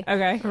fly.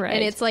 Okay. Right.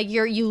 And it's like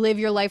you live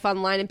your life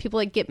online, and people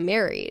like get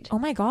married. Oh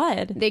my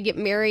God. They get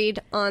married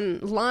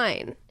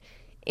online.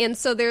 And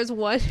so there's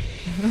one,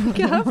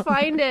 gotta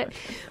find it,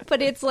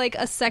 but it's like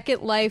a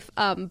Second Life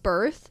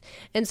birth.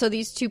 And so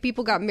these two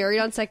people got married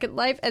on Second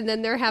Life, and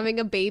then they're having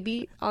a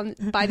baby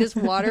by this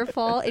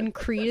waterfall, and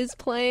Creed is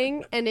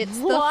playing, and it's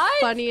the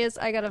funniest.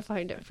 I gotta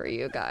find it for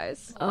you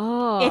guys.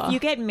 Oh. If you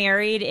get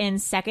married in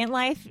Second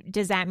Life,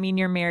 does that mean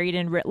you're married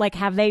in like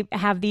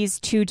have these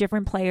two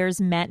different players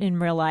met in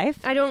real life?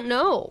 I don't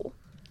know.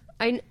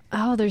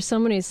 Oh, there's so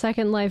many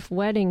Second Life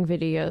wedding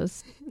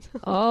videos.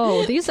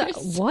 Oh, these are...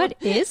 What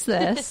is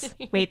this?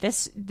 Wait,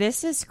 this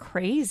is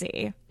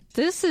crazy.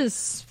 This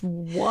is...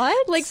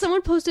 What? Like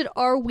someone posted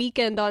our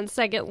weekend on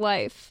Second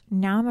Life.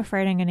 Now I'm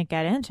afraid I'm going to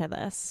get into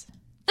this.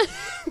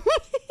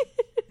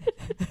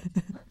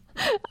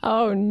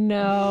 Oh,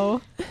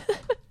 no.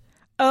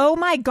 Oh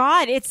my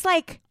God. It's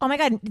like, oh my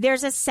God,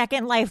 there's a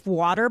Second Life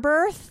water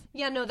birth.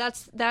 Yeah, no,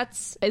 that's...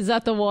 Is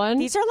that the one?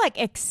 These are like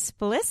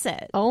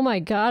explicit. Oh my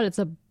God, it's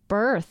a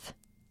birth.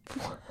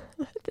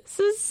 This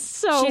is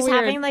so She's weird.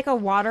 having like a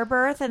water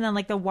birth and then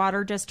like the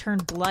water just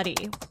turned bloody.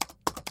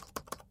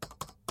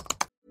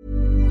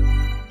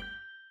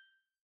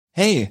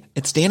 Hey,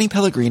 it's Danny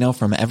Pellegrino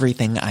from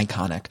Everything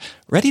Iconic.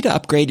 Ready to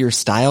upgrade your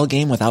style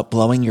game without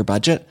blowing your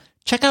budget?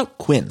 Check out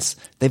Quince.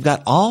 They've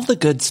got all the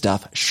good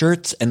stuff,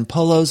 shirts and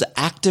polos,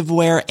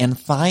 activewear, and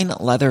fine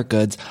leather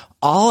goods,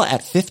 all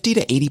at 50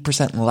 to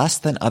 80% less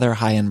than other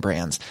high-end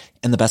brands.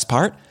 And the best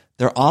part?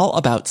 They're all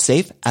about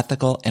safe,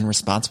 ethical, and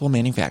responsible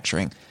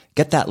manufacturing.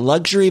 Get that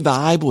luxury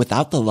vibe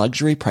without the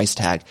luxury price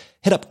tag.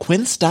 Hit up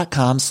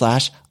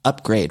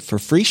quince.com/upgrade for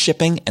free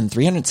shipping and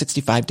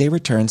 365-day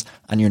returns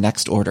on your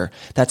next order.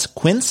 That's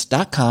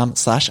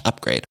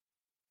quince.com/upgrade.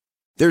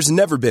 There's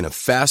never been a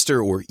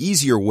faster or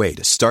easier way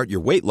to start your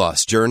weight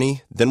loss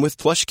journey than with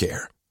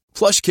PlushCare.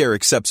 PlushCare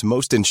accepts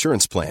most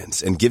insurance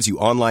plans and gives you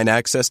online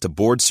access to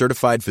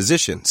board-certified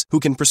physicians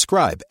who can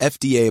prescribe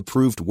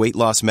FDA-approved weight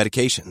loss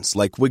medications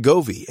like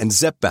Wegovy and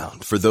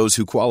Zepbound for those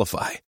who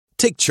qualify.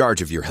 Take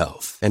charge of your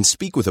health and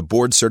speak with a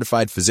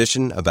board-certified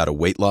physician about a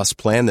weight loss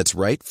plan that's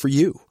right for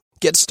you.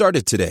 Get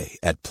started today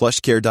at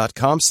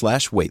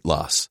plushcare.com/weight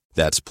loss.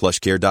 That's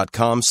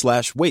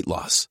plushcare.com/weight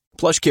loss.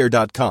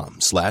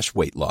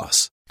 plushcare.com/weight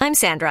loss. I'm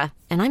Sandra,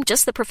 and I'm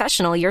just the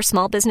professional your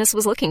small business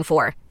was looking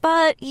for.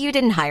 But you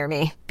didn't hire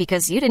me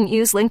because you didn't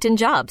use LinkedIn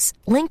Jobs.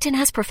 LinkedIn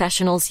has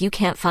professionals you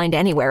can't find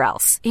anywhere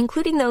else,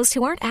 including those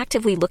who aren't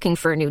actively looking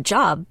for a new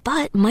job,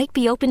 but might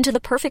be open to the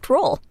perfect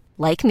role,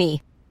 like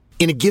me.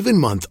 In a given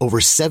month, over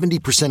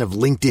 70% of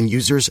LinkedIn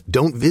users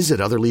don't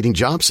visit other leading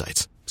job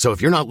sites. So if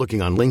you're not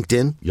looking on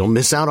LinkedIn, you'll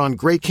miss out on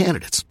great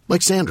candidates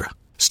like Sandra.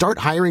 Start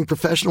hiring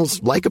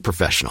professionals like a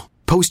professional.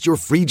 Post your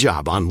free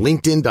job on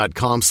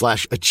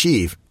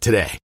linkedin.com/achieve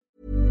today.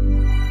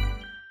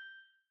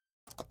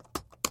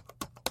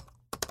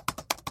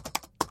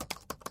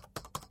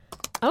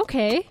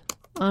 Okay,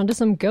 on to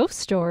some ghost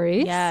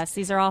stories. Yes,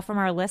 these are all from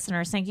our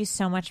listeners. Thank you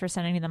so much for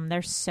sending them.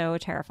 They're so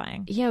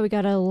terrifying. Yeah, we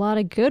got a lot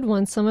of good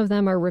ones. Some of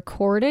them are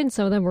recorded,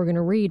 some of them we're going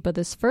to read. But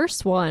this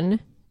first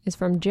one is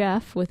from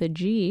Jeff with a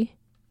G.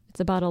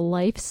 It's about a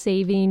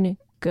life-saving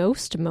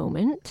ghost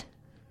moment.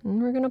 And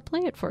we're going to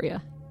play it for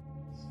you.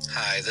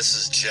 Hi, this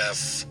is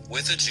Jeff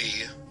with a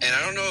G. And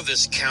I don't know if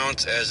this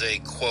counts as a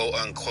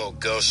quote-unquote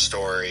ghost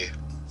story,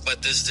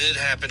 But this did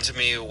happen to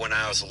me when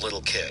I was a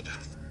little kid.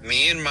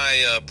 Me and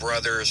my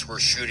brothers were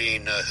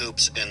shooting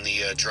hoops in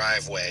the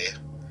driveway,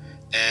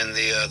 and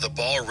the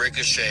ball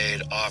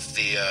ricocheted off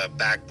the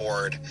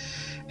backboard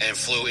and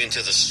flew into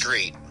the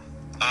street.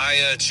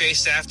 I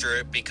chased after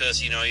it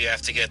because, you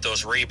have to get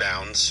those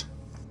rebounds.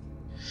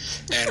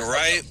 And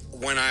right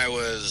when I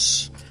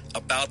was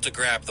about to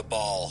grab the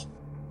ball,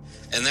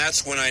 and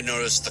that's when I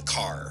noticed the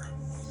car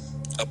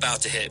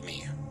about to hit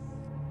me.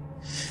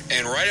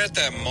 And right at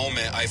that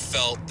moment, I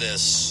felt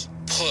this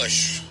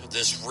push,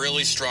 this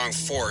really strong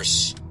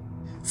force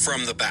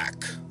from the back.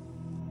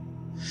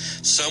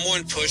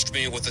 Someone pushed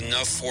me with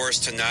enough force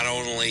to not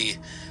only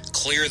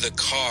clear the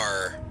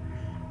car,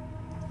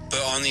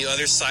 but on the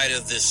other side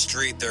of this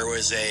street, there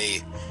was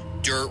a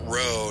dirt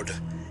road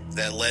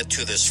that led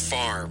to this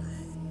farm.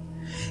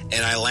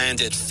 And I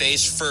landed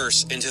face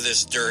first into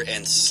this dirt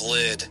and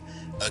slid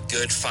a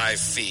good 5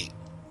 feet.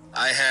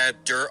 I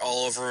had dirt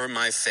all over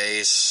my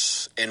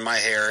face, in my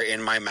hair,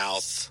 in my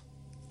mouth.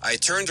 I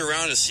turned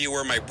around to see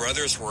where my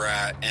brothers were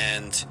at,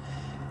 and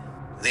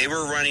they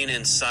were running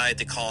inside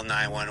to call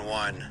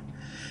 911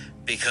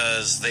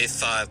 because they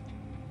thought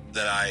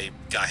that I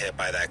got hit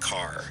by that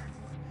car.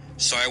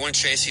 So I went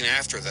chasing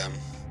after them,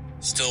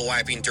 still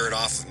wiping dirt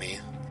off of me.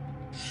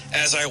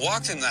 As I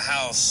walked in the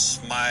house,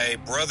 my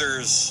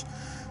brothers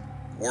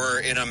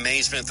were in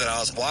amazement that I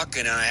was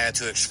walking, and I had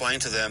to explain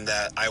to them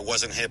that I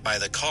wasn't hit by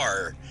the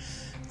car.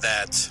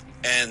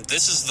 And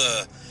this is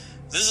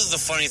the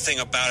funny thing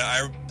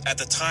about it. At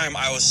the time,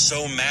 I was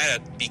so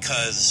mad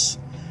because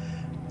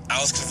I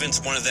was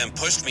convinced one of them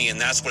pushed me,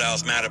 and that's what I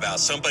was mad about.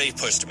 Somebody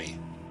pushed me.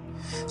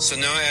 So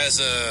now,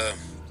 as a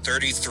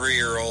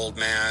 33-year-old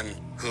man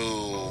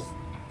who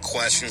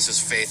questions his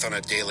faith on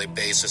a daily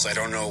basis, I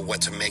don't know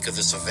what to make of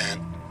this event.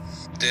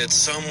 Did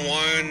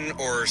someone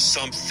or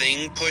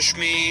something push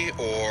me,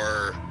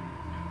 or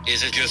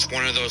is it just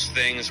one of those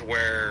things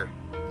where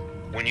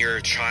when you're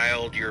a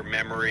child, your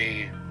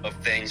memory of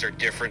things are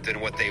different than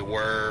what they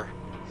were?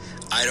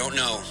 I don't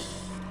know,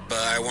 but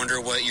I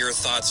wonder what your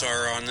thoughts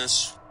are on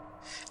this.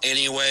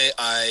 Anyway,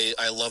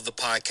 I love the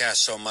podcast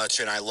so much,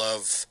 and I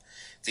love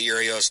the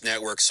Erios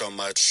Network so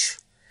much,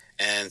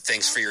 and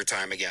thanks for your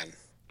time again.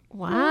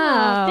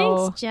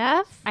 Wow. Thanks,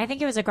 Jeff. I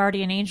think it was a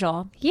guardian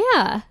angel.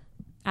 Yeah.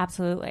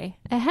 Absolutely.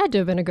 It had to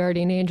have been a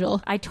guardian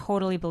angel. I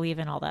totally believe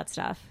in all that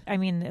stuff. I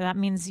mean, that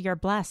means you're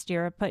blessed.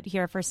 You're put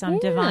here for some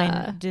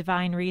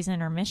divine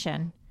reason or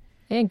mission.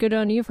 And good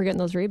on you for getting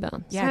those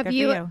rebounds. Yeah, have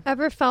you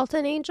ever felt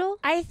an angel?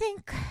 I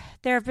think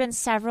there have been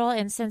several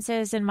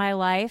instances in my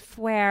life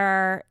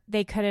where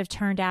they could have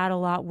turned out a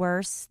lot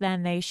worse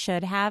than they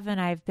should have,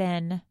 and I've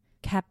been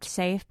kept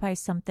safe by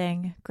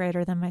something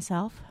greater than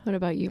myself. What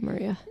about you,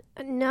 Maria?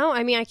 No,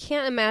 I mean, I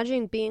can't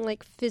imagine being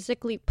like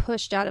physically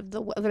pushed out of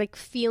the way, like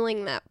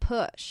feeling that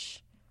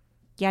push.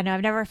 Yeah, no,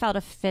 I've never felt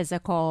a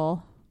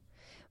physical.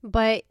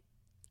 But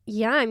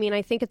yeah, I mean,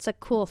 I think it's a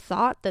cool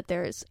thought that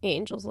there's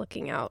angels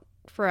looking out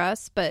for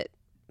us, but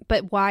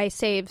why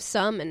save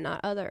some and not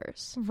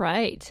others?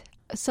 Right.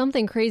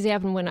 Something crazy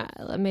happened when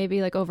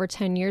maybe like over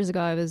 10 years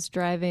ago, I was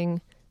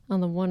driving on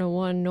the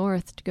 101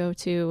 North to go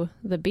to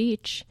the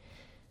beach.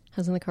 I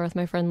was in the car with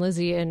my friend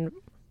Lizzie, and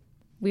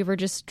we were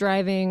just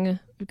driving,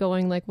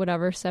 going like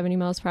whatever, 70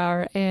 miles per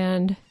hour.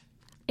 And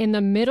in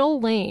the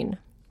middle lane,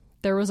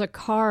 there was a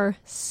car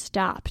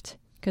stopped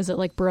because it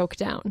like broke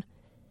down.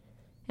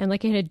 And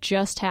like it had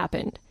just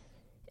happened.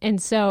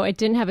 And so it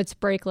didn't have its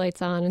brake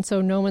lights on. And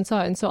so no one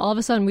saw it. And so all of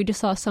a sudden we just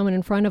saw someone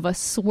in front of us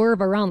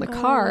swerve around the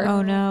car.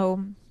 Oh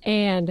no.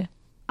 And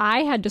I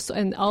had to,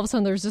 and all of a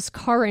sudden there was this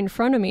car in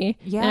front of me.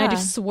 Yeah. And I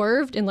just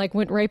swerved and like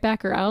went right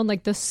back around,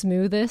 like the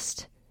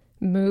smoothest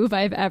move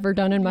I've ever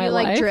done in my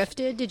life. You like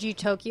drifted? Did you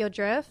Tokyo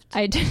drift?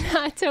 I did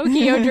not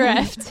Tokyo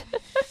drift.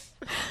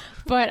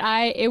 But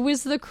it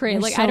was the crazy.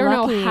 Like, so I don't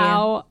lucky. know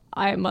how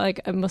I'm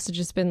like, it must have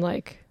just been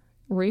like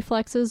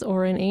reflexes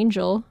or an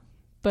angel.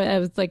 But I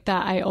was like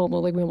that. We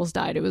almost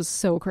died. It was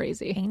so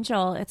crazy.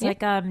 Angel. It's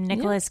like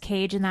Nicolas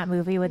Cage in that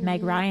movie with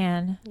Meg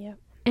Ryan. Yep.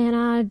 And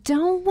I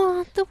don't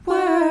want the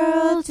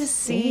world to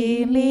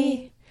see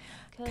me,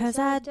 'cause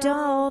I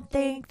don't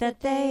think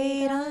that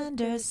they'd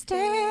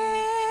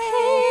understand.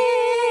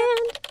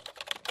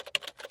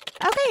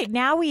 Okay,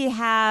 now we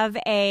have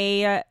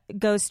a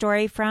ghost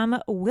story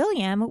from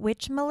William,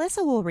 which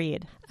Melissa will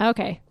read.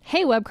 Okay.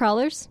 Hey, web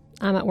crawlers.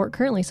 I'm at work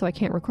currently, so I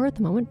can't record at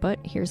the moment, but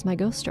here's my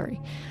ghost story.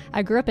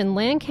 I grew up in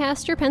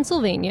Lancaster,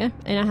 Pennsylvania,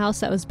 in a house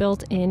that was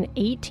built in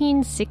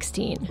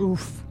 1816.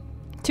 Oof.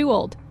 Too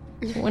old.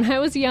 When I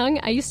was young,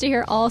 I used to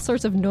hear all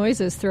sorts of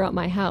noises throughout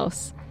my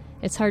house.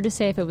 It's hard to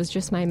say if it was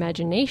just my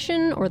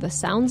imagination or the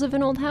sounds of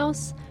an old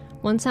house.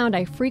 One sound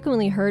I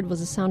frequently heard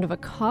was the sound of a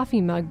coffee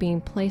mug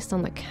being placed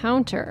on the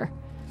counter.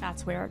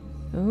 That's weird.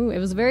 Ooh, it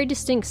was a very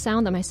distinct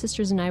sound that my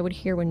sisters and I would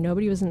hear when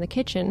nobody was in the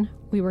kitchen.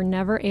 We were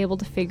never able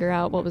to figure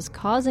out what was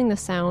causing the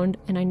sound,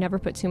 and I never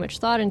put too much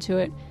thought into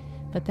it.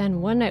 But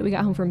then one night we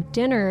got home from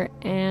dinner,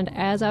 and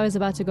as I was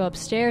about to go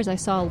upstairs, I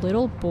saw a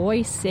little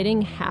boy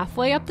sitting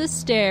halfway up the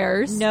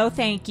stairs. No,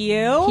 thank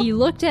you. He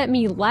looked at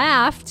me,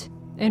 laughed,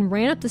 and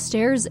ran up the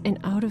stairs and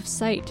out of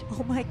sight.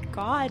 Oh my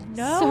God,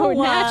 no. So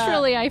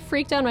naturally, I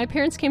freaked out. My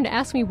parents came to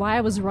ask me why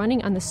I was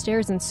running on the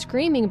stairs and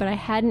screaming, but I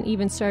hadn't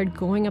even started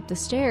going up the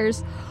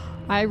stairs.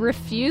 I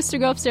refused to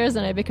go upstairs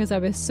that night because I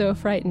was so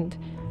frightened.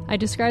 I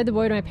described the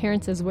boy to my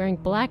parents as wearing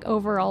black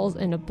overalls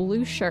and a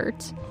blue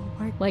shirt,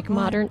 like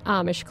modern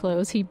Amish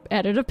clothes. He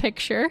added a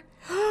picture.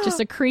 Just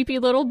a creepy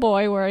little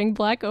boy wearing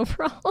black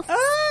overalls.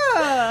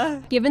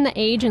 Given the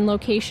age and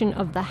location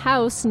of the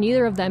house,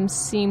 neither of them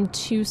seemed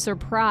too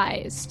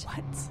surprised.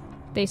 What?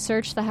 They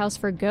searched the house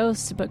for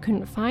ghosts but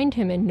couldn't find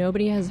him, and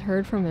nobody has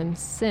heard from him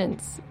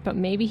since. But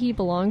maybe he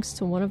belongs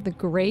to one of the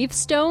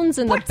gravestones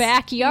in the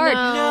backyard.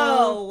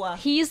 No.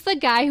 He's the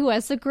guy who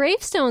has the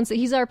gravestones.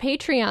 He's our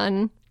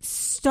Patreon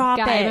Stop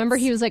guy. it. Remember,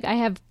 he was like, I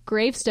have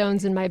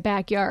gravestones in my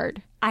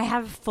backyard. I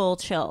have full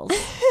chills.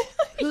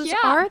 Whose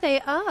are they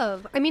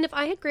of? I mean, if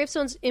I had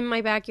gravestones in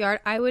my backyard,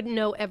 I would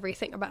know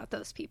everything about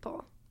those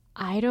people.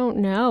 I don't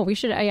know. We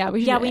should.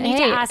 We need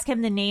to ask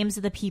him the names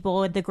of the people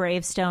with the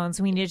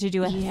gravestones. We need to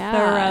do a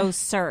thorough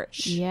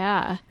search.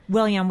 Yeah.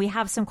 William, we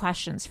have some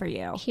questions for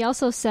you. He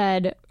also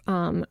said,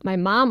 my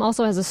mom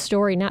also has a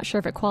story, not sure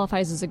if it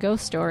qualifies as a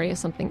ghost story or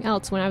something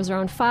else. When I was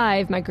around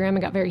 5, my grandma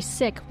got very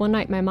sick. One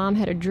night, my mom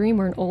had a dream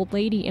where an old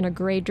lady in a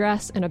gray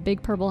dress and a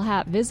big purple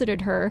hat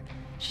visited her.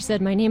 She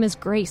said, "My name is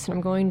Grace, and I'm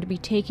going to be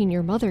taking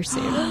your mother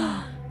soon."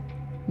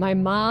 My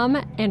mom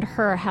and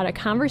her had a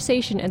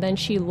conversation, and then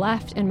she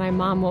left, and my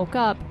mom woke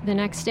up. The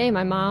next day,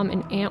 my mom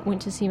and aunt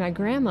went to see my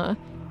grandma.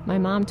 My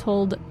mom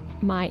told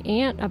my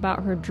aunt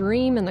about her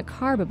dream in the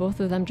car, but both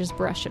of them just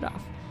brushed it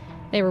off.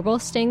 They were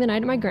both staying the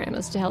night at my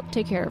grandma's to help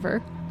take care of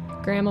her.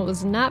 Grandma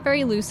was not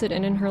very lucid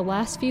and in her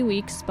last few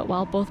weeks, but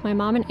while both my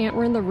mom and aunt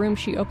were in the room,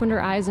 she opened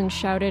her eyes and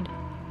shouted,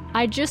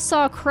 "I just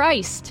saw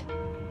Christ!"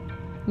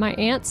 My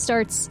aunt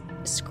starts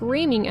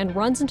screaming and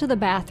runs into the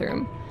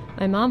bathroom.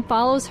 My mom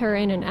follows her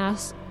in and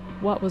asks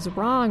what was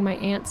wrong. My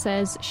aunt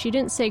says she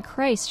didn't say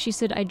Christ. She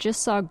said, "I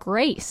just saw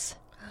Grace."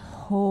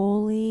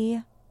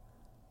 Holy.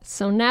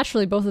 So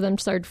naturally, both of them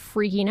started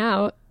freaking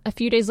out. A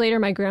few days later,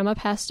 my grandma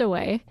passed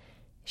away.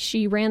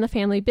 She ran the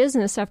family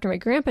business after my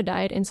grandpa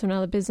died, and so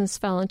now the business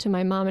fell into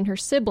my mom and her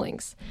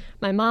siblings.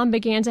 My mom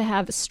began to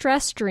have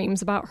stress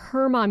dreams about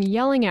her mom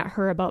yelling at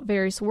her about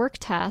various work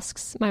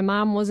tasks. My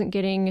mom wasn't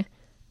getting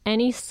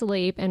any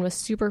sleep and was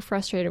super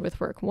frustrated with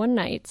work. One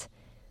night,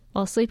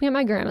 while sleeping at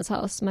my grandma's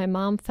house, my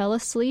mom fell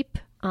asleep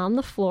on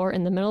the floor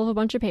in the middle of a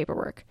bunch of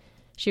paperwork.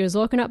 She was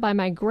woken up by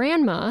my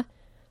grandma,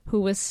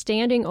 who was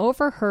standing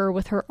over her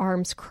with her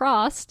arms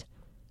crossed.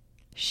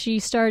 She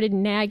started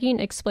nagging,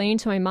 explaining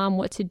to my mom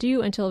what to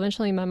do, until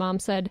eventually my mom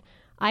said,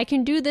 "I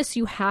can do this,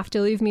 you have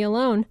to leave me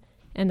alone."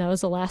 And that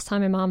was the last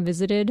time my mom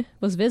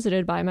was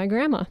visited by my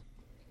grandma.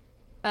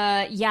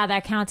 Yeah,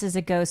 that counts as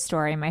a ghost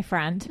story, my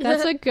friend.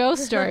 That's a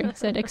ghost story.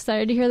 Said,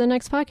 excited to hear the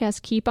next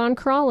podcast. Keep on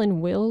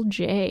crawling, Will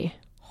J.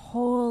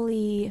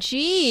 Holy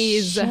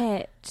jeez.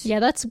 Shit.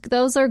 Yeah,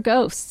 those are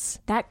ghosts.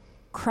 That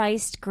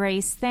Christ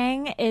Grace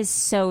thing is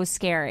so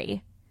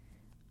scary.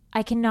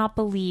 I cannot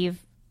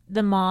believe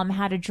the mom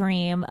had a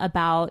dream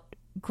about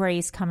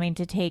Grace coming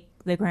to take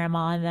the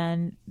grandma, and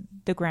then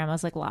the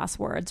grandma's last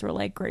words were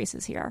like, "Grace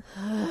is here."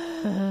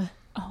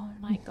 Oh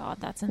my God,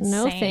 that's insane.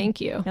 No,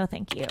 thank you. No,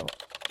 thank you.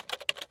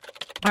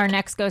 Our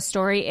next ghost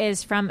story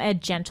is from a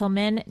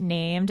gentleman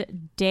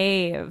named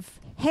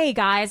Dave. Hey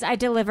guys, I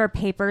deliver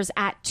papers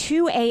at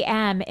 2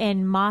 a.m.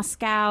 in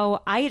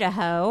Moscow,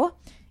 Idaho,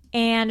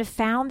 and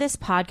found this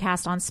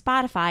podcast on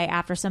Spotify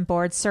after some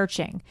bored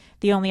searching.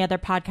 The only other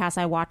podcast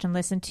I watch and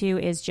listen to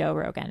is Joe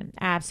Rogan.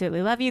 I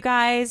absolutely love you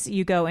guys.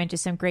 You go into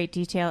some great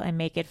detail and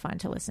make it fun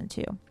to listen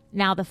to.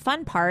 Now, the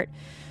fun part.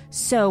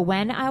 So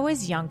when I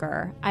was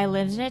younger, I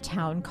lived in a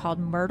town called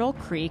Myrtle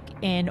Creek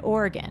in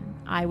Oregon.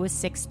 I was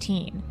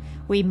 16.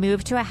 We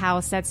moved to a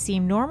house that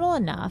seemed normal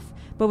enough,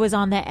 but was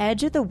on the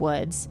edge of the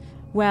woods.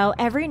 Well,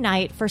 every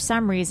night, for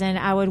some reason,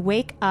 I would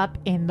wake up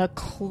in the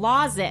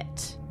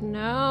closet.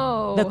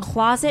 No. The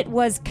closet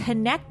was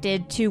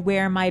connected to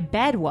where my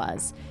bed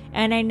was,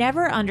 and I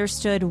never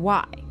understood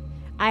why.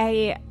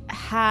 I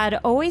had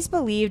always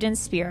believed in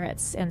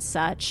spirits and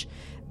such,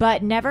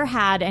 but never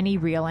had any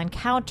real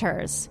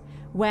encounters.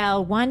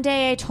 Well, one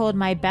day I told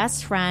my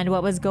best friend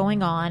what was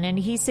going on, and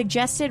he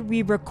suggested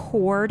we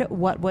record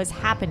what was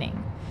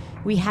happening.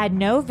 We had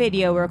no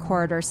video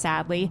recorder,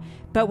 sadly,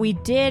 but we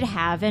did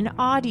have an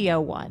audio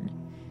one.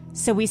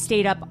 So we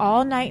stayed up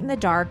all night in the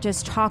dark,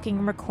 just talking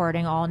and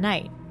recording all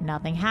night.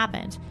 Nothing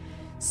happened.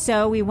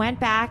 So we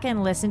went back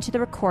and listened to the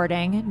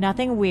recording,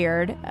 nothing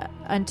weird,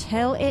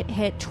 until it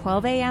hit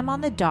 12 a.m. on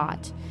the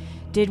dot.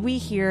 Did we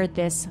hear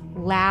this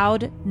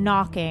loud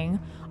knocking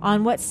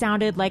on what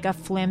sounded like a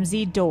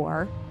flimsy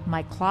door,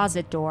 my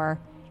closet door,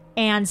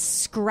 and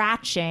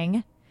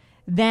scratching,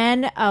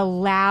 then a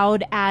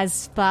loud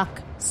as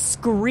fuck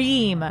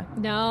scream.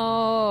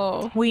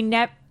 No.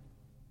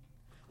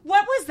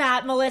 What was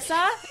that,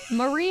 Melissa?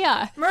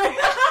 Maria. Why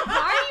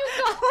are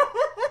you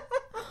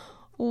going?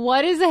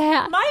 What is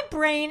that? My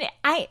brain,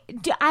 I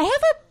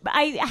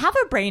have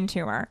a brain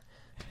tumor.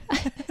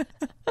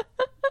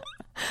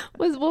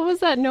 What was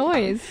that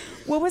noise?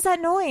 What was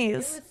that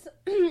noise?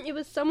 It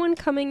was someone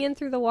coming in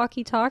through the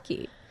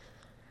walkie-talkie.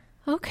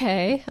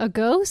 Okay, a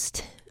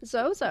ghost?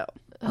 Zozo.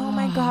 Oh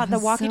my God, the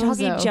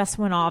walkie-talkie Zozo. just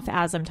went off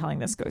as I'm telling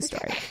this ghost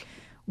story.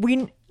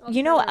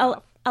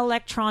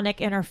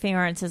 Electronic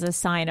interference is a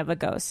sign of a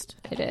ghost.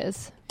 It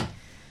is.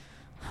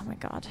 Oh my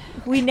God.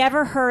 We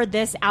never heard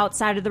this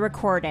outside of the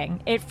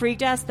recording. It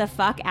freaked us the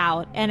fuck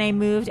out, and I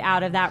moved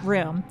out of that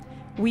room.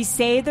 We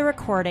saved the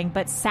recording,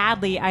 but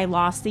sadly, I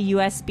lost the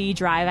USB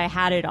drive I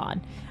had it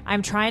on.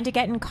 I'm trying to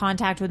get in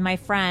contact with my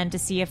friend to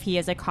see if he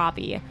has a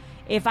copy.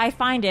 If I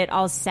find it,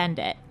 I'll send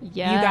it.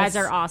 Yes. You guys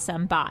are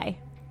awesome. Bye.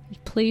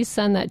 Please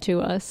send that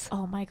to us.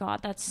 Oh my God,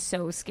 that's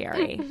so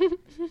scary.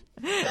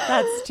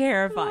 That's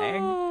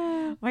terrifying.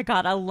 Oh my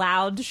God, a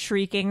loud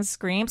shrieking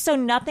scream. So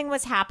nothing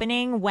was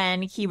happening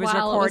when he was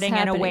recording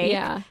and awake.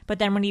 Yeah. But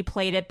then when he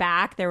played it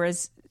back, there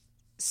was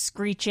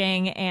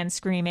screeching and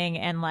screaming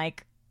and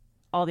like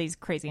all these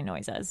crazy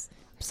noises.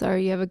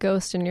 Sorry, you have a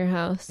ghost in your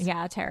house.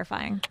 Yeah,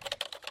 terrifying.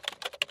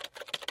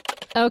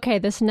 Okay,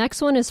 this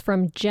next one is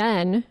from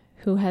Jen,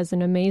 who has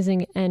an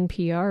amazing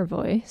NPR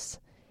voice.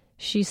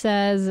 She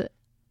says,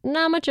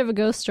 not much of a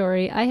ghost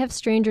story. I have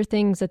stranger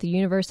things that the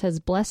universe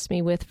has blessed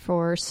me with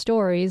for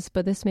stories,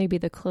 but this may be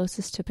the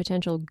closest to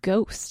potential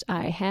ghost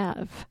I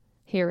have.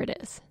 Here it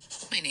is.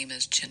 My name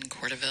is Jen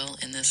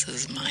Cordoville, and this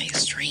is my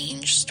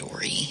strange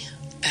story.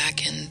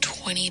 Back in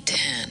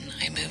 2010,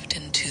 I moved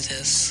into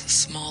this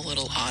small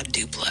little odd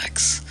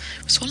duplex.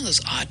 It was one of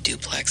those odd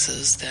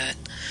duplexes that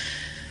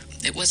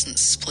it wasn't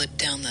split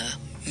down the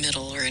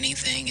middle or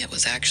anything. It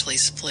was actually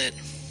split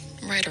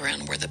right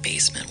around where the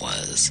basement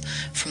was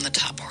from the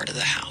top part of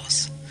the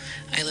house.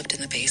 I lived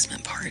in the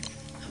basement part.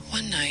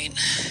 One night,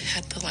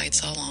 had the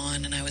lights all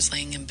on, and I was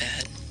laying in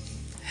bed.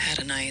 Had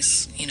a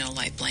nice,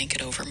 light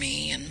blanket over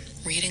me and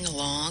reading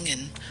along,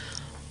 and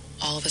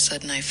all of a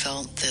sudden I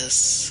felt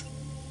this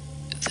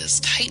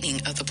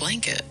tightening of the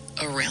blanket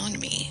around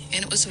me,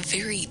 and it was a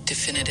very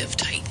definitive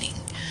tightening.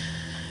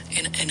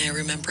 And I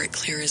remember it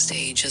clear as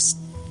day, just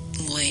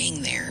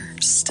laying there,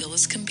 still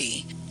as can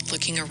be,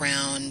 looking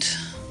around,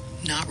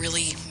 not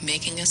really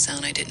making a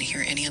sound. I didn't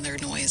hear any other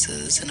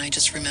noises, and I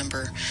just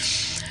remember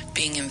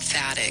being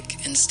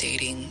emphatic and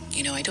stating,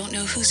 I don't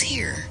know who's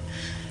here,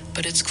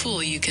 but it's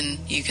cool. You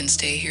can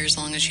stay here as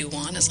long as you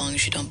want, as long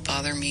as you don't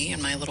bother me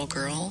and my little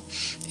girl.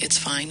 It's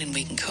fine, and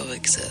we can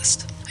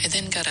coexist. I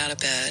then got out of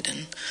bed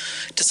and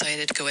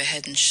decided to go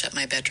ahead and shut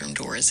my bedroom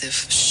door, as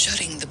if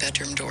shutting the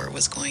bedroom door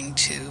was going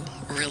to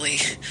really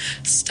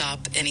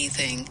stop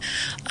anything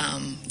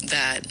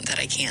that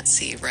I can't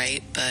see,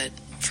 right? But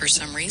for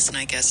some reason,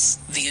 I guess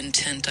the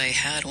intent I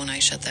had when I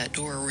shut that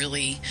door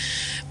really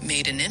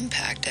made an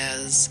impact,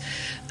 as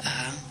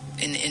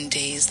in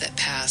days that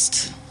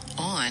passed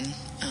on,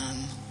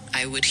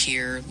 I would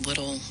hear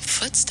little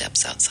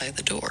footsteps outside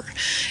the door.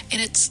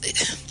 And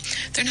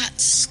they're not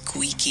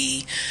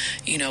squeaky,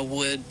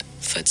 wood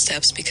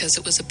footsteps, because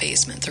it was a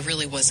basement. There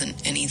really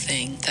wasn't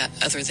anything that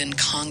other than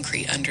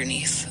concrete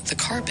underneath the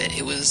carpet.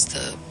 It was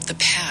the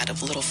pad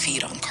of little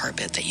feet on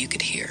carpet that you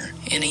could hear.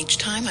 And each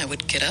time I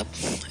would get up,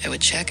 I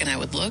would check, and I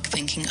would look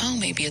thinking, oh,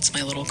 maybe it's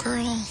my little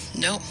girl.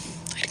 Nope.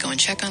 I'd go and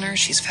check on her.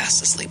 She's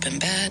fast asleep in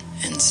bed.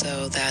 And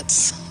so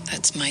that's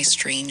my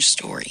strange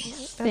story.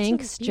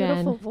 Thanks,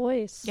 Jen. Beautiful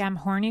voice. Yeah, I'm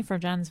horny for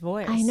Jen's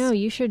voice. I know,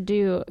 you should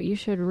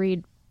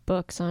read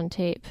books on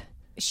tape.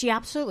 She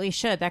absolutely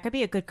should. That could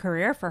be a good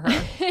career for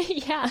her.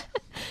 Yeah.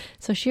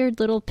 So she heard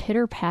little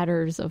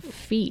pitter-patters of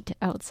feet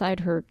outside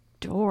her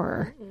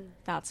door.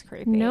 That's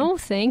creepy. No,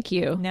 thank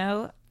you.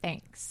 No,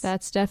 thanks.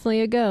 That's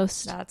definitely a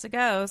ghost. That's a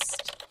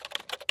ghost.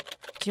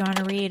 Do you want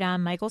to read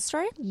Michael's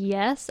story?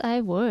 Yes,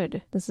 I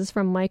would. This is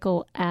from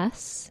Michael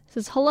S. It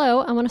says, hello,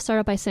 I want to start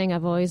out by saying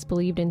I've always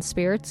believed in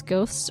spirits,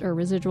 ghosts, or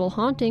residual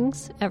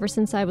hauntings. Ever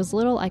since I was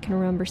little, I can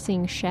remember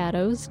seeing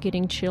shadows,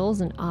 getting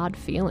chills, and odd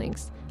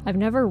feelings. I've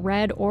never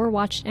read or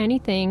watched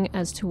anything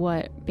as to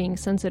what being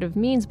sensitive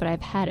means, but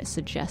I've had it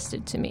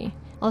suggested to me.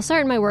 I'll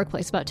start in my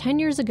workplace. About 10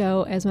 years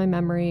ago, as my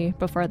memory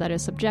before that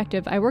is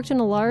subjective, I worked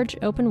in a large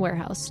open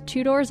warehouse,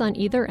 2 doors on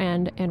either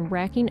end and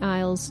racking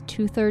aisles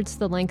 2/3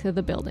 the length of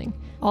the building.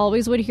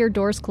 Always would hear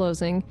doors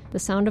closing, the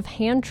sound of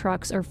hand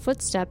trucks or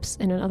footsteps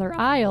in another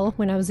aisle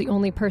when I was the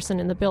only person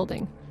in the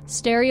building.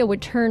 Stereo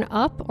would turn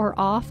up or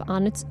off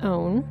on its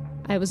own.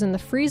 I was in the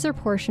freezer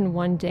portion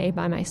one day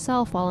by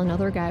myself while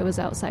another guy was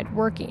outside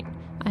working.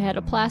 I had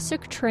a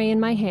plastic tray in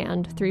my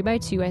hand,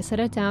 3x2. I set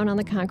it down on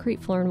the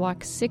concrete floor and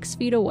walked 6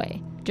 feet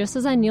away. Just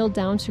as I kneeled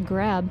down to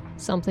grab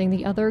something,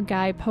 the other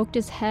guy poked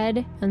his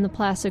head in the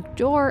plastic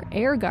door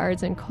air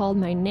guards and called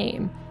my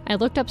name. I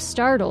looked up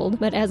startled,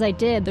 but as I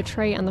did, the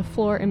tray on the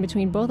floor in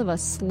between both of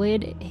us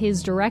slid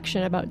his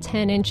direction about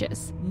 10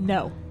 inches.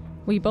 No.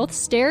 We both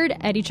stared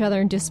at each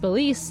other in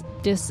disbelief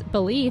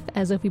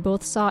as if we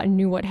both saw and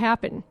knew what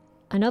happened.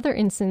 Another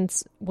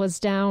instance was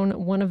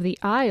down one of the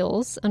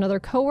aisles. Another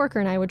coworker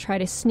and I would try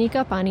to sneak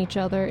up on each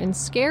other and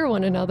scare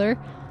one another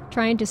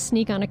Trying to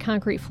sneak on a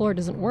concrete floor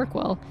doesn't work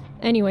well.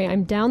 Anyway,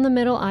 I'm down the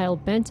middle aisle,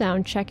 bent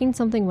down, checking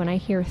something when I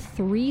hear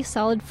 3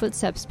 solid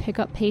footsteps pick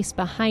up pace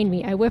behind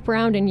me. I whip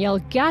around and yell,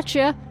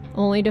 "Gotcha!"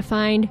 only to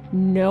find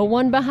no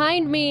one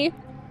behind me.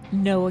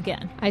 No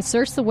again. I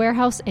search the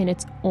warehouse and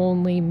it's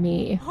only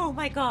me. Oh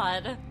my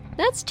god.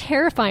 That's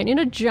terrifying. In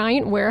a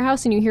giant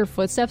warehouse and you hear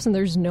footsteps and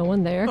there's no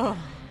one there.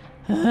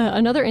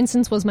 Another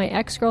instance was my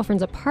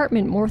ex-girlfriend's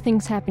apartment. More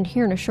things happened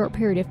here in a short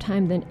period of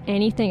time than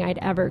anything I'd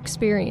ever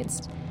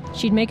experienced.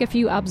 She'd make a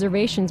few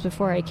observations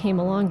before I came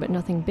along, but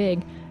nothing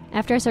big.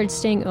 After I started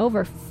staying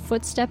over,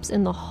 footsteps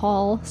in the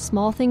hall,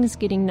 small things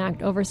getting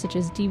knocked over such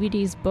as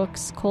DVDs,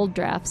 books, cold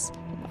drafts.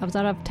 I was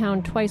out of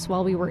town twice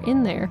while we were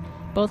in there.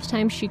 Both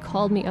times she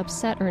called me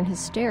upset or in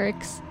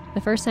hysterics.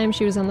 The first time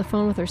she was on the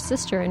phone with her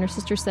sister, and her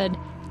sister said,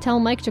 "Tell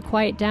Mike to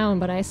quiet down,"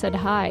 but I said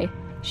hi.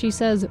 She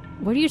says,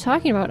 "What are you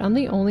talking about? I'm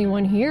the only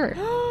one here."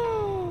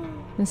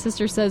 And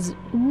sister says,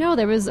 "No,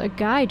 there was a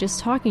guy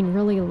just talking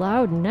really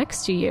loud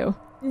next to you."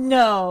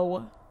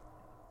 No.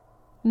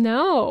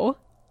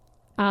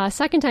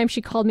 Second time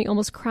she called me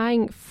almost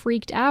crying,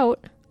 freaked out.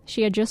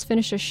 She had just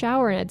finished a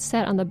shower and had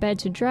sat on the bed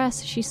to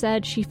dress. She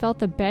said she felt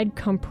the bed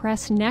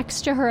compress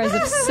next to her as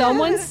if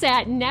someone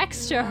sat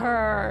next to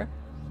her.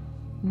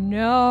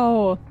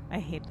 No. I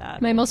hate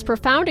that. My most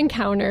profound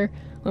encounter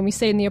when we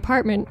stayed in the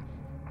apartment.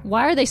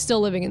 Why are they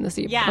still living in this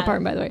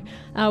apartment, by the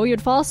way? We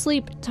would fall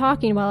asleep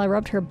talking while I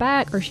rubbed her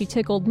back or she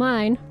tickled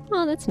mine.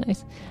 Oh, that's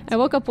nice. I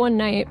woke up one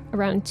night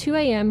around 2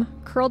 a.m.,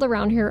 curled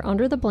around her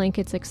under the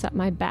blankets except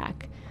my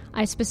back.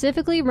 I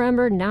specifically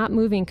remember not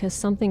moving because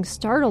something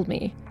startled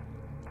me.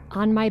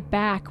 On my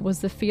back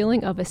was the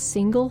feeling of a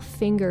single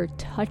finger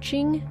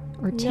touching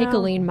or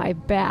tickling my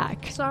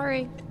back.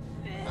 Sorry.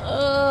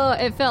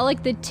 It felt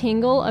like the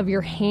tingle of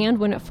your hand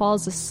when it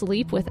falls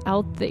asleep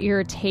without the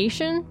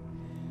irritation.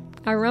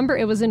 I remember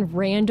it was in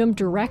random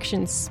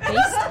directions,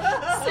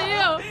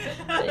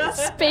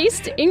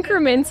 spaced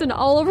increments and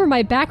all over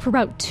my back for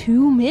about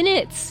 2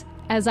 minutes.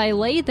 As I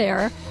lay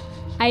there,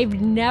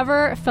 I've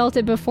never felt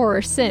it before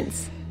or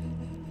since.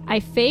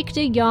 I faked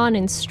a yawn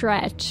and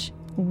stretch,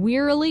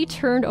 wearily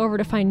turned over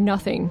to find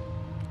nothing.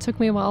 It took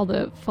me a while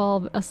to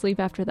fall asleep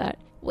after that.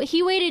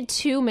 He waited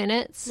 2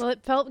 minutes. Well,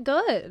 it felt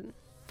good.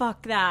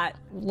 Fuck that.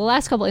 The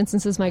last couple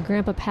instances, my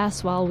grandpa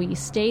passed while we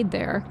stayed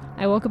there.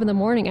 I woke up in the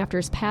morning after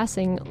his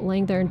passing,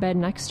 laying there in bed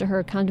next to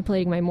her,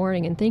 contemplating my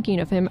morning and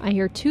thinking of him. I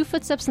hear 2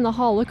 footsteps in the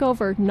hall, look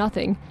over,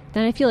 nothing.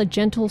 Then I feel a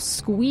gentle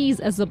squeeze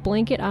as the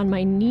blanket on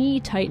my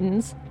knee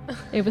tightens.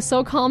 It was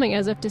so calming,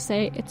 as if to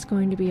say, it's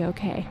going to be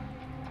okay.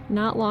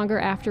 Not longer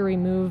after, we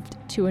moved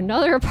to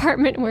another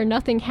apartment where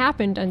nothing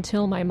happened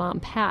until my mom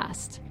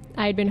passed.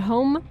 I had been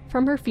home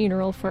from her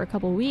funeral for a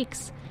couple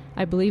weeks.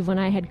 I believe when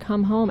I had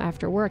come home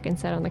after work and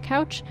sat on the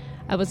couch,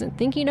 I wasn't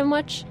thinking of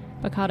much,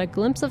 but caught a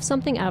glimpse of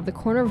something out of the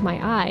corner of my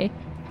eye.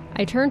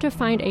 I turned to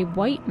find a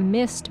white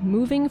mist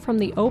moving from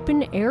the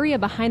open area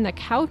behind the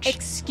couch.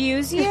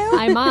 Excuse you?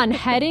 I'm on,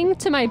 heading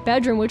to my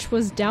bedroom, which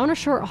was down a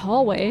short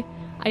hallway.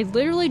 I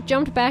literally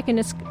jumped back and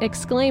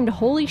exclaimed,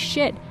 "Holy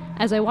shit,"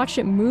 as I watched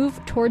it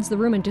move towards the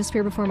room and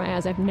disappear before my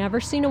eyes. I've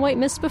never seen a white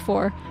mist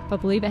before,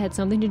 but believe it had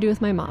something to do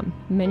with my mom.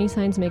 Many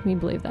signs make me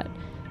believe that.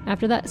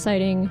 After that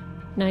sighting,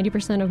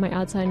 90% of my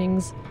odd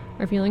sightings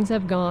or feelings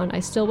have gone. I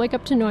still wake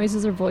up to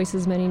noises or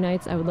voices many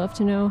nights. I would love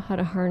to know how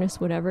to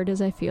harness whatever it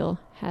is I feel.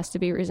 Has to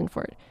be a reason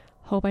for it.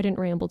 Hope I didn't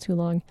ramble too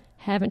long.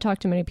 Haven't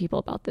talked to many people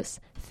about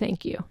this.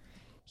 Thank you.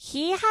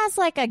 He has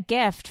like a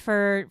gift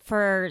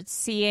for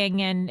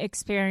seeing and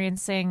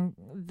experiencing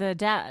the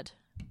dead.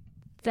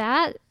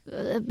 That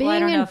being I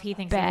don't know in if he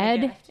thinks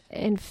bed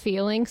and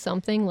feeling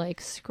something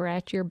like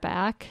scratch your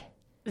back.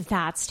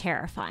 That's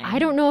terrifying. I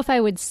don't know if I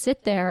would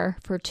sit there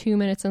for 2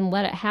 minutes and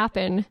let it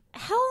happen.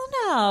 Hell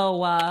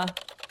no.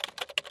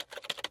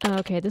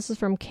 Okay, this is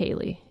from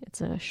Kaylee. It's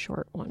a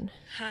short one.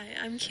 Hi,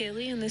 I'm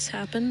Kaylee, and this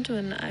happened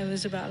when I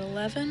was about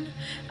 11.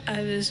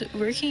 I was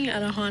working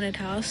at a haunted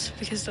house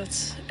because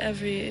that's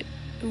every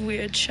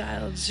weird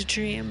child's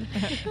dream.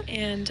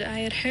 And I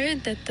had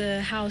heard that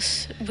the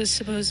house was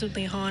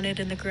supposedly haunted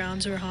and the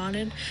grounds were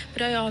haunted,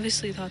 but I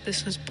obviously thought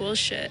this was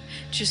bullshit,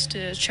 just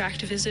to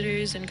attract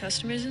visitors and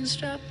customers and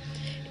stuff.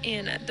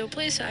 And the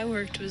place I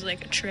worked was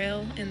like a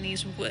trail in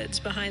these woods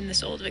behind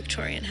this old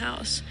Victorian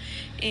house.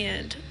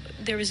 And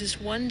there was this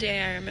one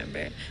day I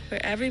remember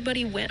where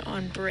everybody went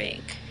on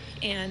break,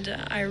 and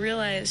I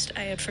realized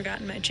I had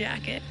forgotten my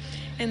jacket.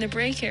 And the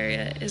break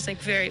area is like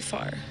very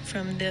far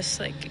from this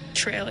like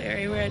trail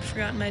area where I'd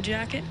forgotten my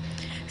jacket.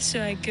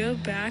 So I go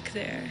back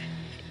there,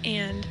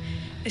 and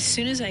as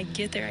soon as I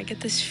get there, I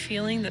get this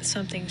feeling that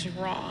something's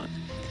wrong.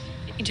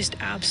 Just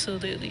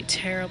absolutely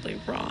terribly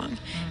wrong.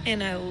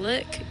 And I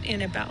look,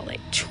 and about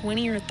like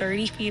 20 or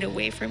 30 feet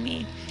away from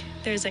me,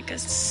 there's like a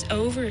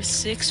over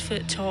 6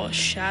 foot tall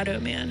shadow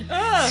man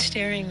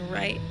staring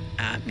right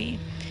at me.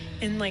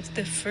 And like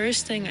the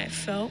first thing I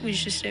felt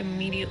was just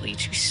immediately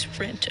to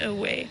sprint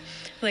away.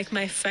 Like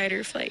my fight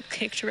or flight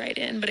kicked right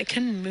in, but I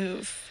couldn't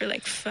move for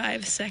like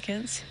 5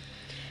 seconds.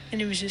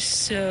 And it was just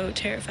so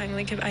terrifying.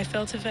 Like I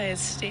felt if I had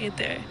stayed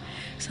there,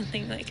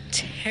 something like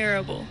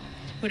terrible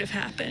would have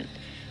happened.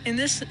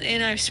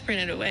 And I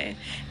sprinted away.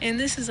 And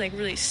this is like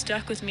really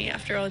stuck with me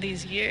after all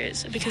these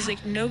years, because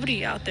like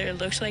nobody out there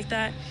looked like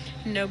that.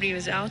 Nobody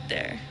was out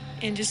there.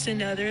 And just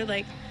another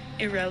like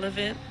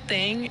irrelevant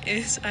thing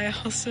is I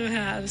also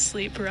have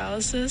sleep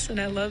paralysis, and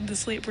I love the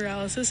sleep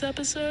paralysis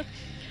episode.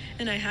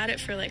 And I had it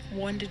for like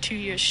 1 to 2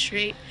 years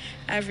straight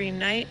every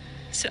night.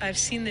 So I've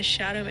seen the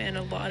Shadow Man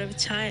a lot of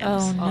times.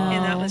 Oh, no.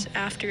 And that was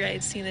after I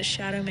had seen the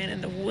Shadow Man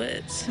in the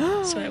woods.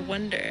 So I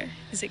wonder,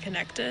 is it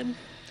connected?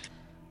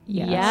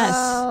 Yes.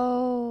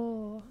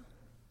 Oh.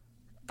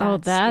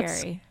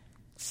 That's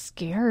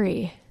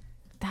scary.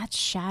 That's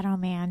Shadow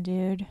Man,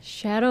 dude.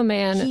 Shadow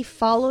Man. He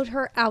followed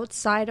her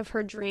outside of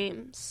her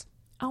dreams.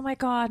 Oh my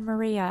God,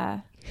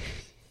 Maria.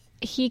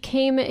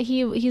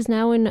 He's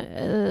now in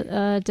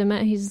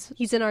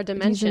he's in our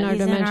dimension. He's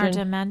in our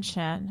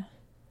dimension.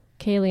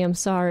 Kaylee, I'm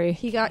sorry.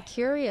 He got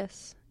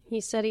curious. He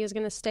said he was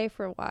going to stay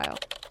for a while.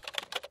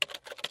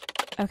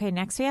 Okay,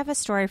 next we have a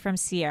story from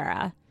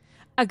Sierra.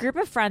 A group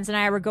of friends and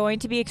I were going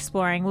to be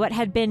exploring what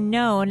had been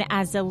known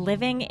as the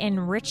Living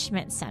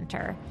Enrichment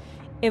Center.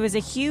 It was a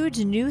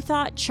huge New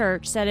Thought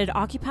church that had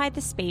occupied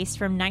the space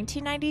from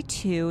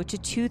 1992 to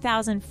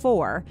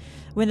 2004,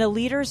 when the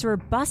leaders were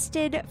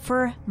busted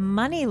for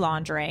money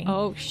laundering.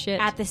 Oh,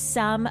 shit. At the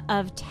sum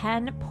of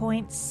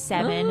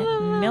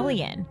 $10.7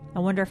 million. I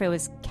wonder if it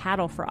was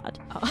cattle fraud.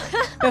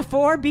 Oh.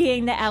 Before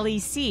being the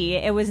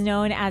LEC, it was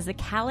known as the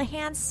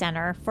Callahan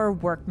Center for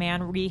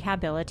Workman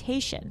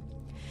Rehabilitation.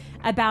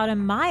 About a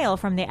mile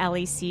from the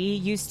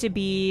LEC used to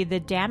be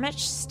the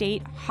Damage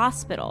State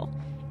Hospital,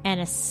 an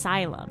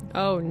asylum.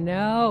 Oh,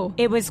 no.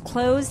 It was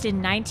closed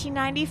in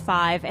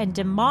 1995 and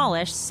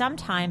demolished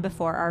sometime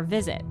before our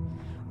visit.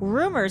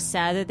 Rumors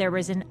said that there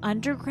was an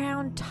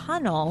underground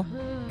tunnel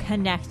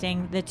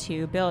connecting the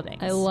two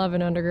buildings. I love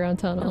an underground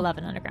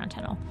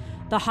tunnel.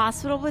 The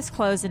hospital was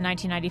closed in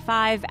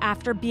 1995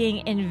 after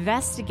being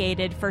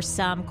investigated for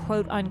some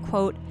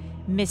quote-unquote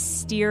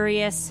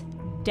mysterious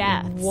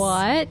deaths.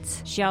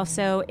 What? She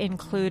also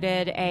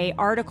included an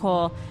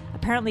article.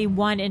 Apparently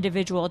one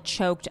individual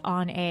choked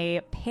on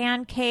a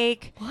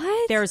pancake.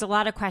 What? There was a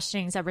lot of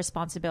questionings of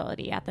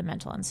responsibility at the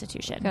mental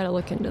institution. Gotta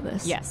look into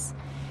this. Yes.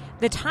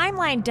 The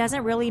timeline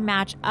doesn't really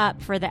match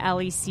up for the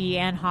LEC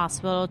and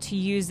hospital to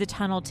use the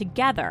tunnel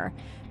together,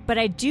 but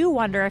I do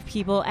wonder if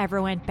people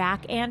ever went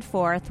back and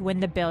forth when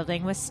the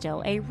building was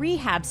still a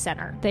rehab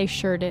center. They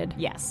sure did.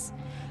 Yes.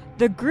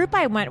 The group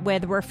I went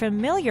with were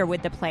familiar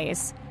with the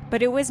place,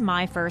 but it was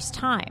my first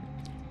time.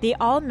 They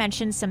all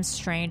mentioned some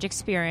strange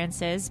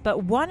experiences,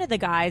 but one of the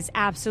guys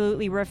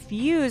absolutely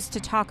refused to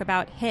talk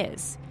about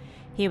his.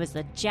 He was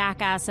the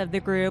jackass of the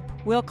group.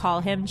 We'll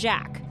call him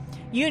Jack.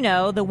 You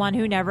know, the one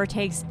who never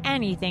takes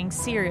anything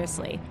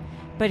seriously.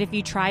 But if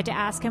you tried to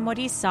ask him what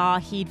he saw,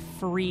 he'd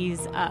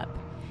freeze up.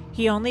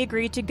 He only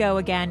agreed to go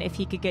again if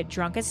he could get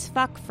drunk as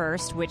fuck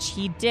first, which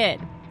he did.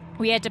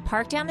 We had to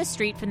park down the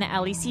street from the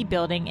LEC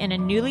building in a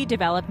newly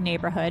developed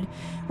neighborhood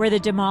where the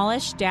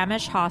demolished,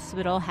 damaged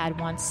hospital had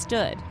once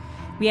stood.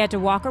 We had to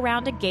walk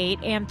around a gate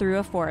and through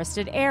a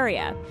forested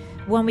area.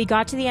 When we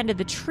got to the end of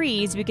the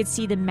trees, we could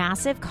see the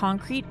massive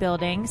concrete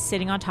building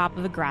sitting on top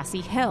of a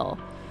grassy hill.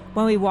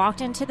 When we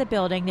walked into the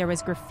building, there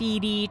was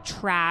graffiti,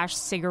 trash,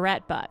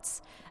 cigarette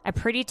butts. A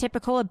pretty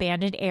typical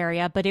abandoned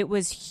area, but it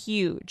was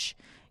huge.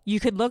 You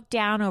could look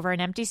down over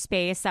an empty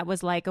space that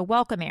was like a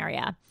welcome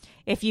area.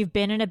 If you've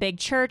been in a big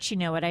church, you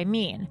know what I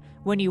mean.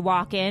 When you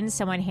walk in,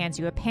 someone hands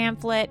you a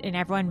pamphlet and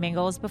everyone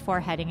mingles before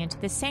heading into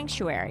the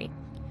sanctuary.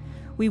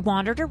 We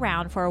wandered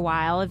around for a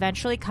while,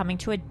 eventually coming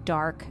to a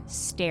dark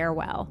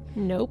stairwell.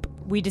 Nope.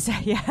 We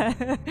decided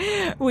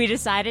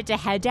to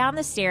head down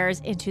the stairs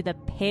into the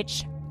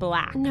pitch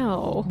black.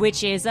 No.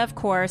 Which is, of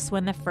course,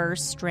 when the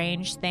first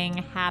strange thing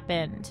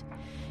happened.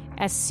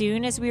 As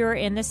soon as we were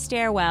in the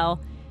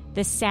stairwell,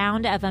 the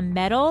sound of a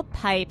metal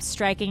pipe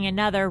striking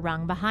another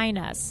rung behind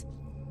us.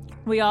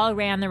 We all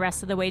ran the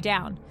rest of the way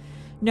down.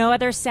 No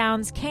other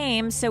sounds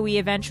came, so we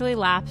eventually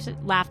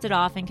laughed it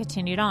off and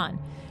continued on.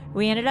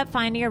 We ended up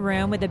finding a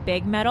room with a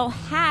big metal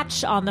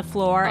hatch on the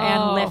floor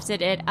and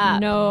lifted it up.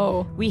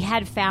 No. We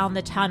had found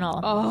the tunnel.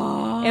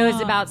 Oh. It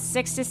was about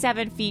 6 to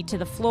 7 feet to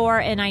the floor,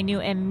 and I knew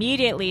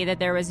immediately that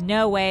there was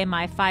no way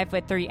my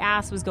 5'3"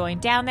 ass was going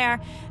down there,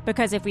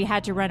 because if we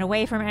had to run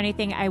away from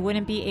anything, I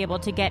wouldn't be able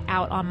to get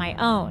out on my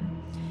own.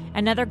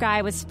 Another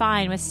guy was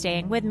fine with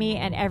staying with me,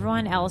 and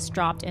everyone else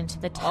dropped into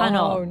the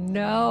tunnel. Oh,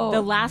 no.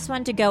 The last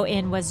one to go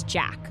in was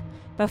Jack.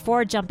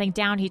 Before jumping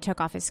down, he took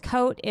off his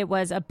coat. It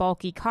was a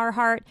bulky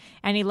Carhartt,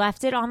 and he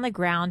left it on the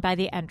ground by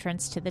the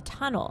entrance to the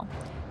tunnel.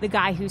 The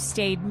guy who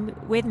stayed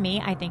with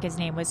me, I think his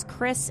name was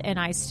Chris, and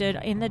I stood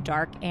in the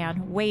dark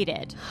and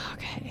waited.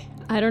 Okay.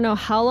 I don't know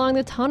how long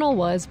the tunnel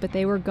was, but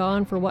they were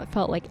gone for what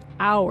felt like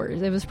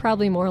hours. It was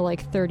probably more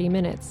like 30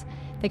 minutes.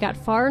 They got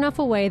far enough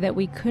away that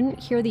we couldn't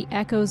hear the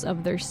echoes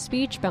of their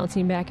speech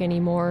bouncing back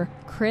anymore.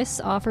 Chris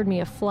offered me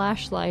a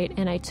flashlight,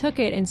 and I took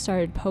it and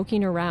started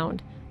poking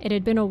around. It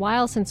had been a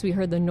while since we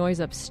heard the noise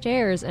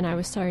upstairs, and I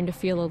was starting to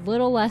feel a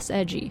little less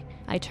edgy.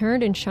 I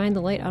turned and shined the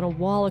light on a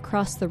wall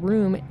across the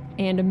room,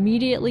 and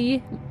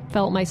immediately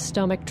felt my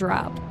stomach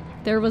drop.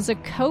 There was a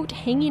coat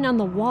hanging on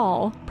the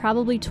wall,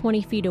 probably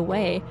 20 feet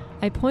away.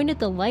 I pointed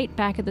the light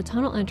back at the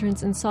tunnel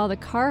entrance and saw the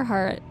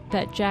Carhartt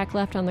that Jack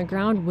left on the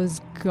ground was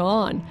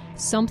gone.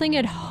 Something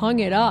had hung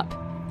it up.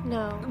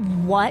 No.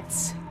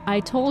 What?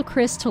 I told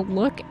Chris to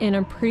look, and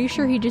I'm pretty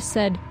sure he just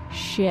said,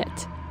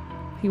 shit.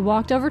 He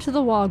walked over to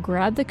the wall,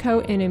 grabbed the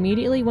coat, and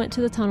immediately went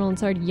to the tunnel and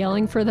started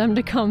yelling for them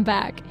to come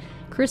back.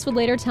 Chris would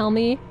later tell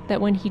me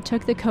that when he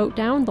took the coat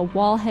down, the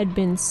wall had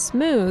been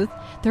smooth.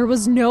 There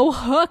was no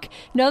hook,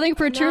 nothing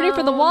protruding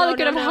from the wall that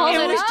could have held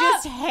it It was up.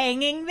 just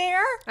hanging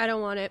there? I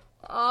don't want it.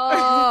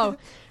 Oh.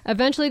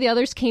 Eventually, the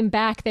others came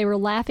back. They were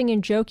laughing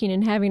and joking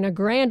and having a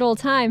grand old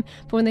time,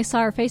 but when they saw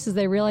our faces,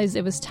 they realized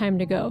it was time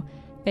to go.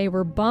 They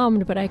were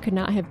bummed, but I could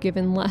not have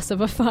given less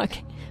of a fuck.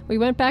 We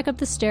went back up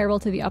the stairwell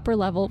to the upper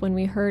level when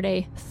we heard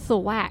a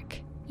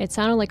thwack. It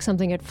sounded like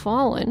something had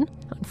fallen.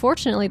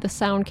 Unfortunately, the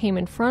sound came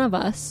in front of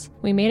us.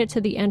 We made it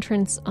to the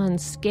entrance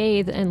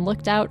unscathed and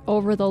looked out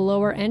over the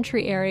lower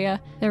entry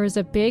area. There was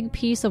a big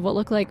piece of what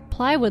looked like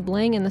plywood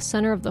laying in the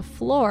center of the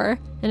floor,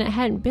 and it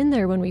hadn't been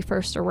there when we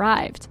first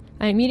arrived.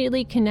 I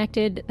immediately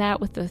connected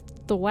that with the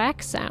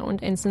thwack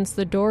sound, and since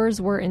the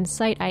doors were in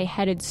sight, I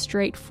headed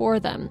straight for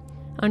them.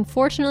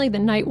 Unfortunately, the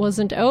night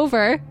wasn't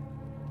over.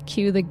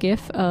 Cue the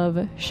gif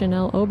of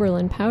Chanel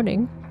Oberlin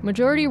pouting.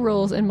 Majority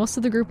rules, and most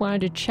of the group wanted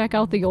to check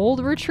out the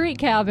old retreat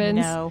cabins.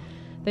 No.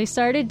 They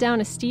started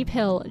down a steep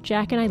hill.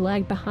 Jack and I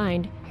lagged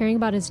behind. Hearing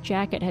about his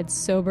jacket had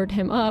sobered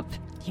him up.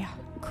 Yeah.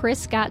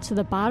 Chris got to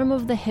the bottom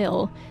of the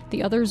hill.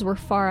 The others were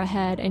far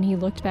ahead, and he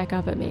looked back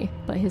up at me.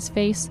 But his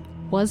face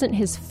wasn't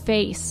his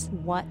face.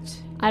 What?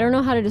 I don't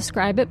know how to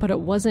describe it, but it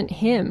wasn't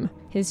him.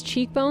 His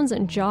cheekbones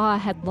and jaw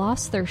had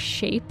lost their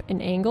shape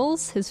and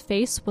angles. His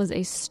face was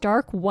a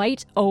stark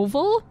white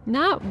oval.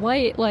 Not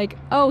white like,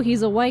 oh,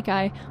 he's a white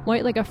guy.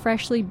 White like a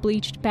freshly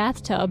bleached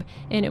bathtub,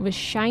 and it was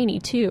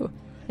shiny too.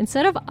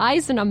 Instead of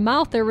eyes and a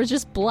mouth, there was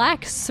just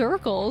black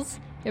circles.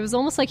 It was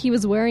almost like he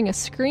was wearing a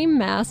scream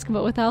mask,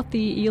 but without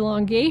the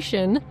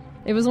elongation.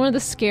 It was one of the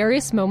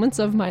scariest moments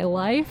of my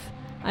life.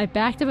 I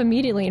backed up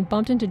immediately and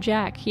bumped into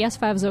Jack. He asked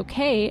if I was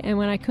okay, and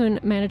when I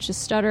couldn't manage to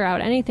stutter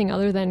out anything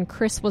other than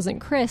Chris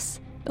wasn't Chris,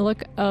 a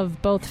look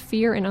of both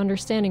fear and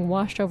understanding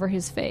washed over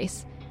his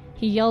face.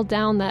 He yelled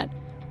down that,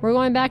 "We're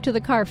going back to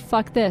the car,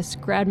 fuck this,"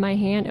 grabbed my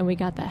hand, and we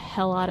got the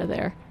hell out of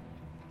there.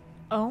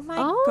 Oh my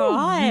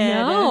God.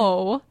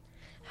 No.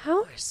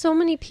 How are so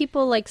many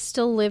people like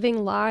still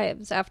living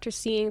lives after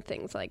seeing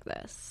things like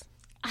this?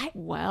 I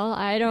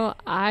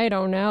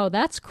don't know.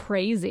 That's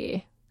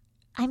crazy.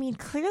 I mean,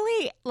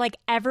 clearly, like,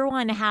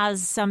 everyone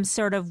has some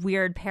sort of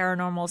weird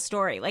paranormal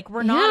story. Like,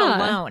 we're not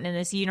alone in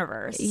this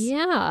universe.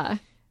 Yeah.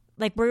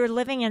 Like, we're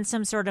living in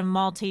some sort of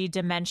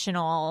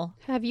multi-dimensional...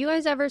 Have you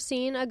guys ever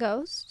seen a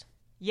ghost?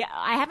 Yeah,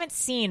 I haven't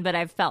seen, but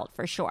I've felt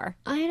for sure.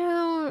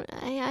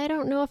 I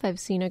don't know if I've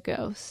seen a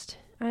ghost.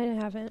 I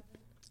haven't.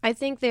 I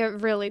think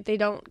they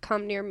don't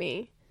come near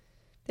me.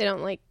 They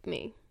don't like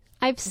me.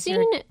 I've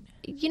seen,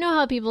 you know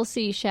how people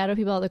see shadow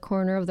people out the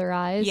corner of their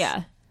eyes?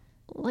 Yeah.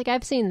 Like,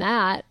 I've seen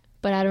that,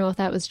 but I don't know if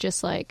that was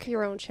just like...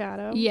 Your own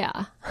shadow?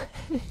 Yeah.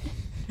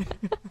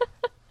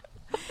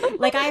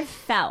 I've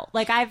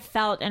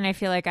felt, and I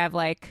feel like I've,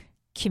 like,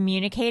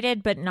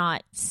 communicated, but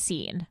not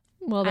seen.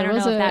 Well, I don't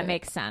know if that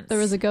makes sense. There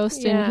was a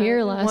ghost in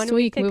here last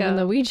week moving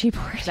the Ouija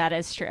board. That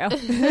is true.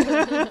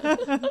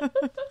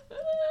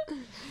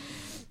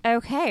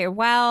 Okay,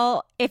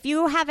 well, if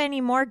you have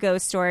any more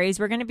ghost stories,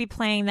 we're going to be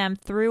playing them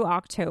through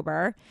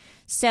October.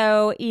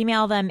 So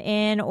email them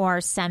in or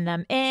send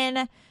them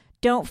in.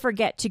 Don't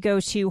forget to go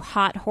to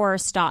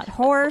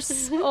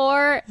hothorse.horse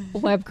or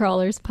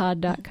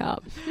webcrawlerspod.com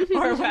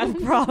or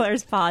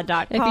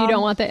webcrawlerspod.com if you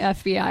don't want the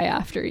FBI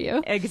after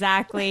you.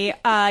 Exactly.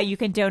 You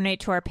can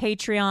donate to our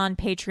Patreon,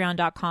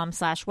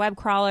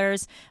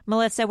 patreon.com/webcrawlers.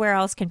 Melissa, where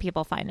else can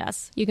people find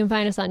us? You can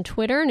find us on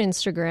Twitter and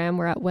Instagram.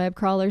 We're at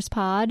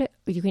webcrawlerspod.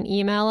 You can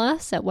email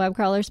us at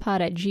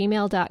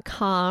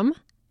webcrawlerspod@gmail.com.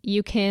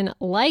 You can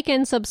like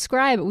and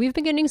subscribe. We've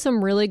been getting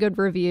some really good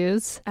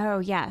reviews. Oh,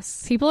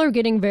 yes. People are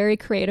getting very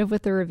creative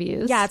with the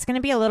reviews. Yeah, it's going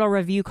to be a little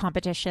review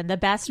competition. The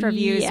best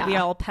reviews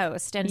we'll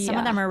post. And some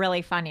of them are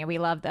really funny. We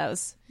love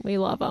those. We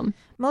love them.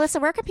 Melissa,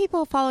 where can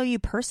people follow you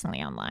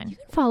personally online? You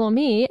can follow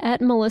me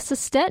at Melissa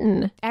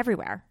Stetton.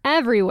 Everywhere.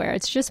 Everywhere.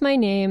 It's just my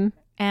name.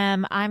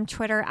 I'm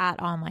Twitter at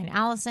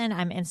OnlineAllison.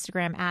 I'm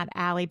Instagram at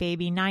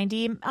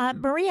AllieBaby90.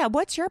 Maria,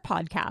 what's your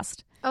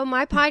podcast? Oh,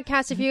 my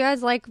podcast, if you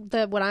guys like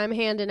what I'm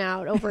handing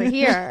out over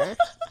here,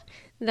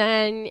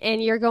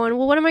 and you're going,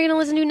 well, what am I going to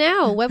listen to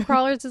now? Web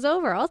Crawlers is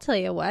over. I'll tell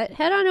you what.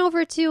 Head on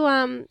over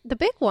to the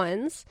big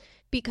ones,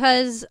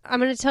 because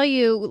I'm going to tell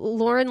you,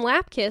 Lauren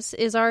Lapkus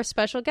is our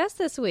special guest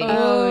this week.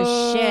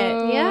 Oh,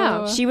 shit.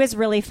 Yeah. She was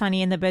really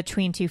funny in the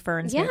Between Two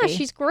Ferns movie. Yeah,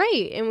 she's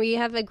great, and we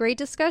have a great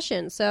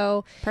discussion.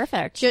 So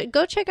perfect.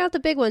 Go check out the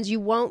big ones.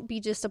 You won't be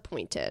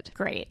disappointed.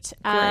 Great.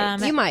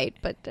 You might,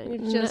 but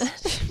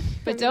just...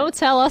 But don't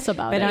tell us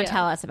about it. But don't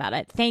tell us about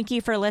it. Thank you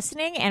for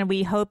listening, and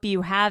we hope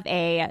you have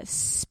a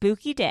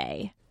spooky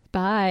day.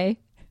 Bye.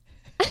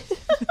 Baby,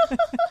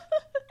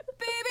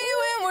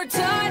 when we're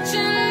touching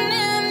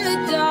in the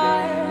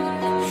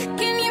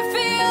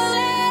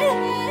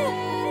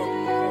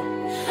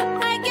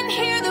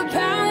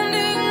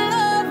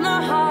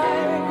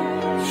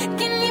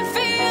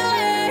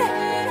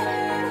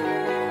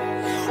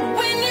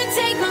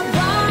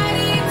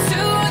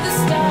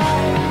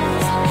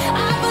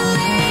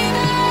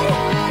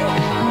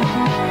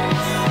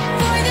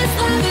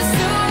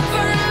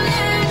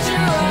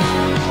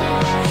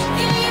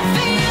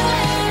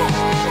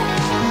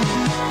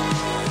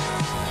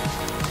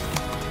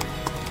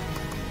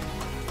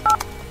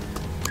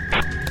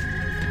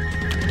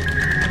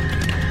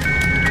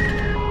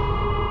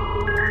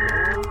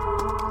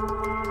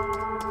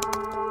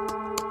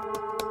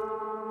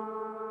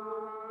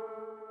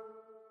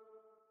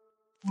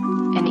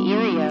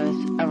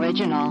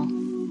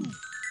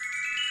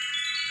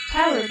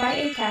Powered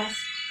by Acast.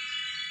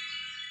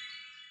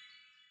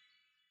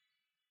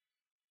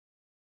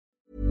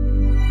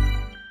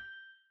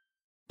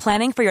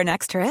 Planning for your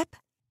next trip?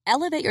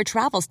 Elevate your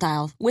travel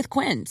style with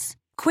Quince.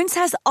 Quince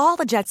has all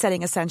the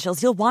jet-setting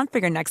essentials you'll want for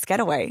your next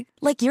getaway,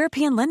 like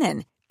European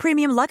linen,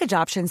 premium luggage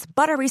options,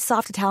 buttery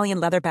soft Italian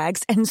leather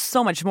bags, and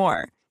so much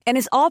more. And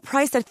is all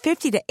priced at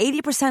 50 to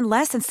 80%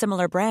 less than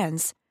similar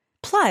brands.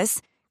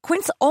 Plus,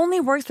 Quince only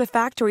works with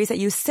factories that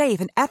use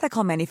safe and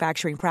ethical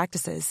manufacturing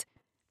practices.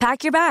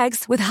 Pack your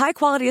bags with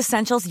high-quality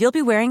essentials you'll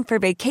be wearing for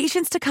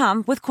vacations to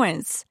come with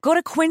Quince. Go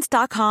to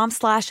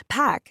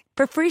quince.com/pack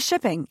for free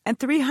shipping and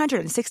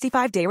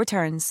 365-day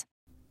returns.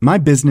 My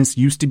business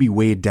used to be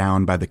weighed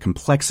down by the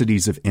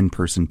complexities of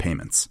in-person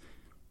payments.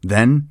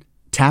 Then,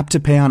 Tap to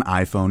Pay on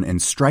iPhone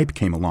and Stripe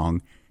came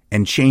along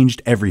and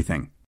changed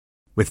everything.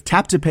 With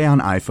Tap to Pay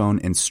on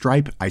iPhone and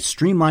Stripe, I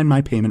streamlined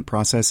my payment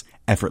process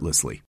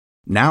effortlessly.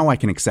 Now I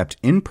can accept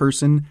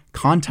in-person,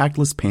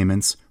 contactless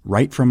payments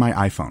right from my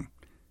iPhone.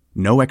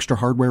 No extra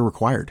hardware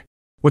required.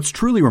 What's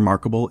truly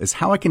remarkable is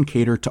how I can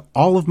cater to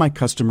all of my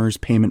customers'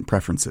 payment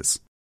preferences.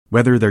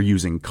 Whether they're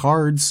using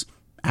cards,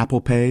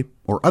 Apple Pay,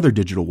 or other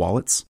digital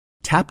wallets,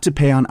 Tap to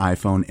Pay on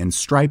iPhone and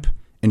Stripe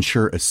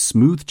ensure a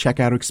smooth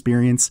checkout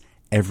experience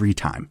every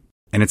time.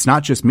 And it's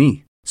not just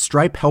me.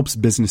 Stripe helps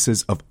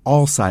businesses of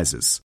all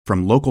sizes,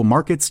 from local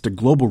markets to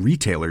global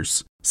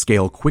retailers,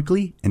 scale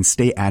quickly and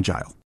stay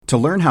agile. To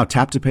learn how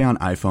Tap to Pay on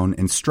iPhone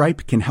and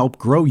Stripe can help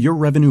grow your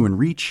revenue and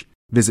reach,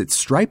 visit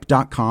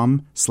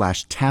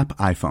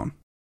stripe.com/tapiphone.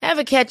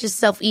 Ever catch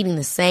yourself eating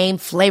the same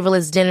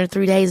flavorless dinner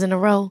 3 days in a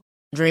row?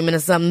 Dreaming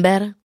of something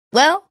better?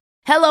 Well,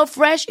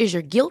 HelloFresh is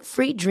your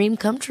guilt-free dream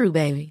come true,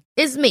 baby.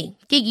 It's me,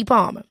 Keke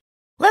Palmer.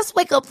 Let's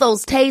wake up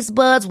those taste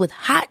buds with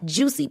hot,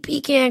 juicy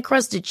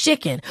pecan-crusted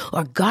chicken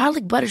or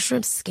garlic butter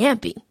shrimp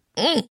scampi.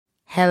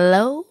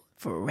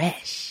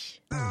 HelloFresh.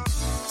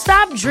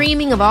 Stop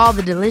dreaming of all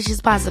the delicious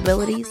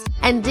possibilities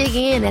and dig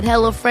in at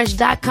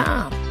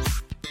HelloFresh.com.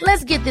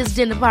 Let's get this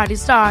dinner party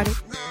started.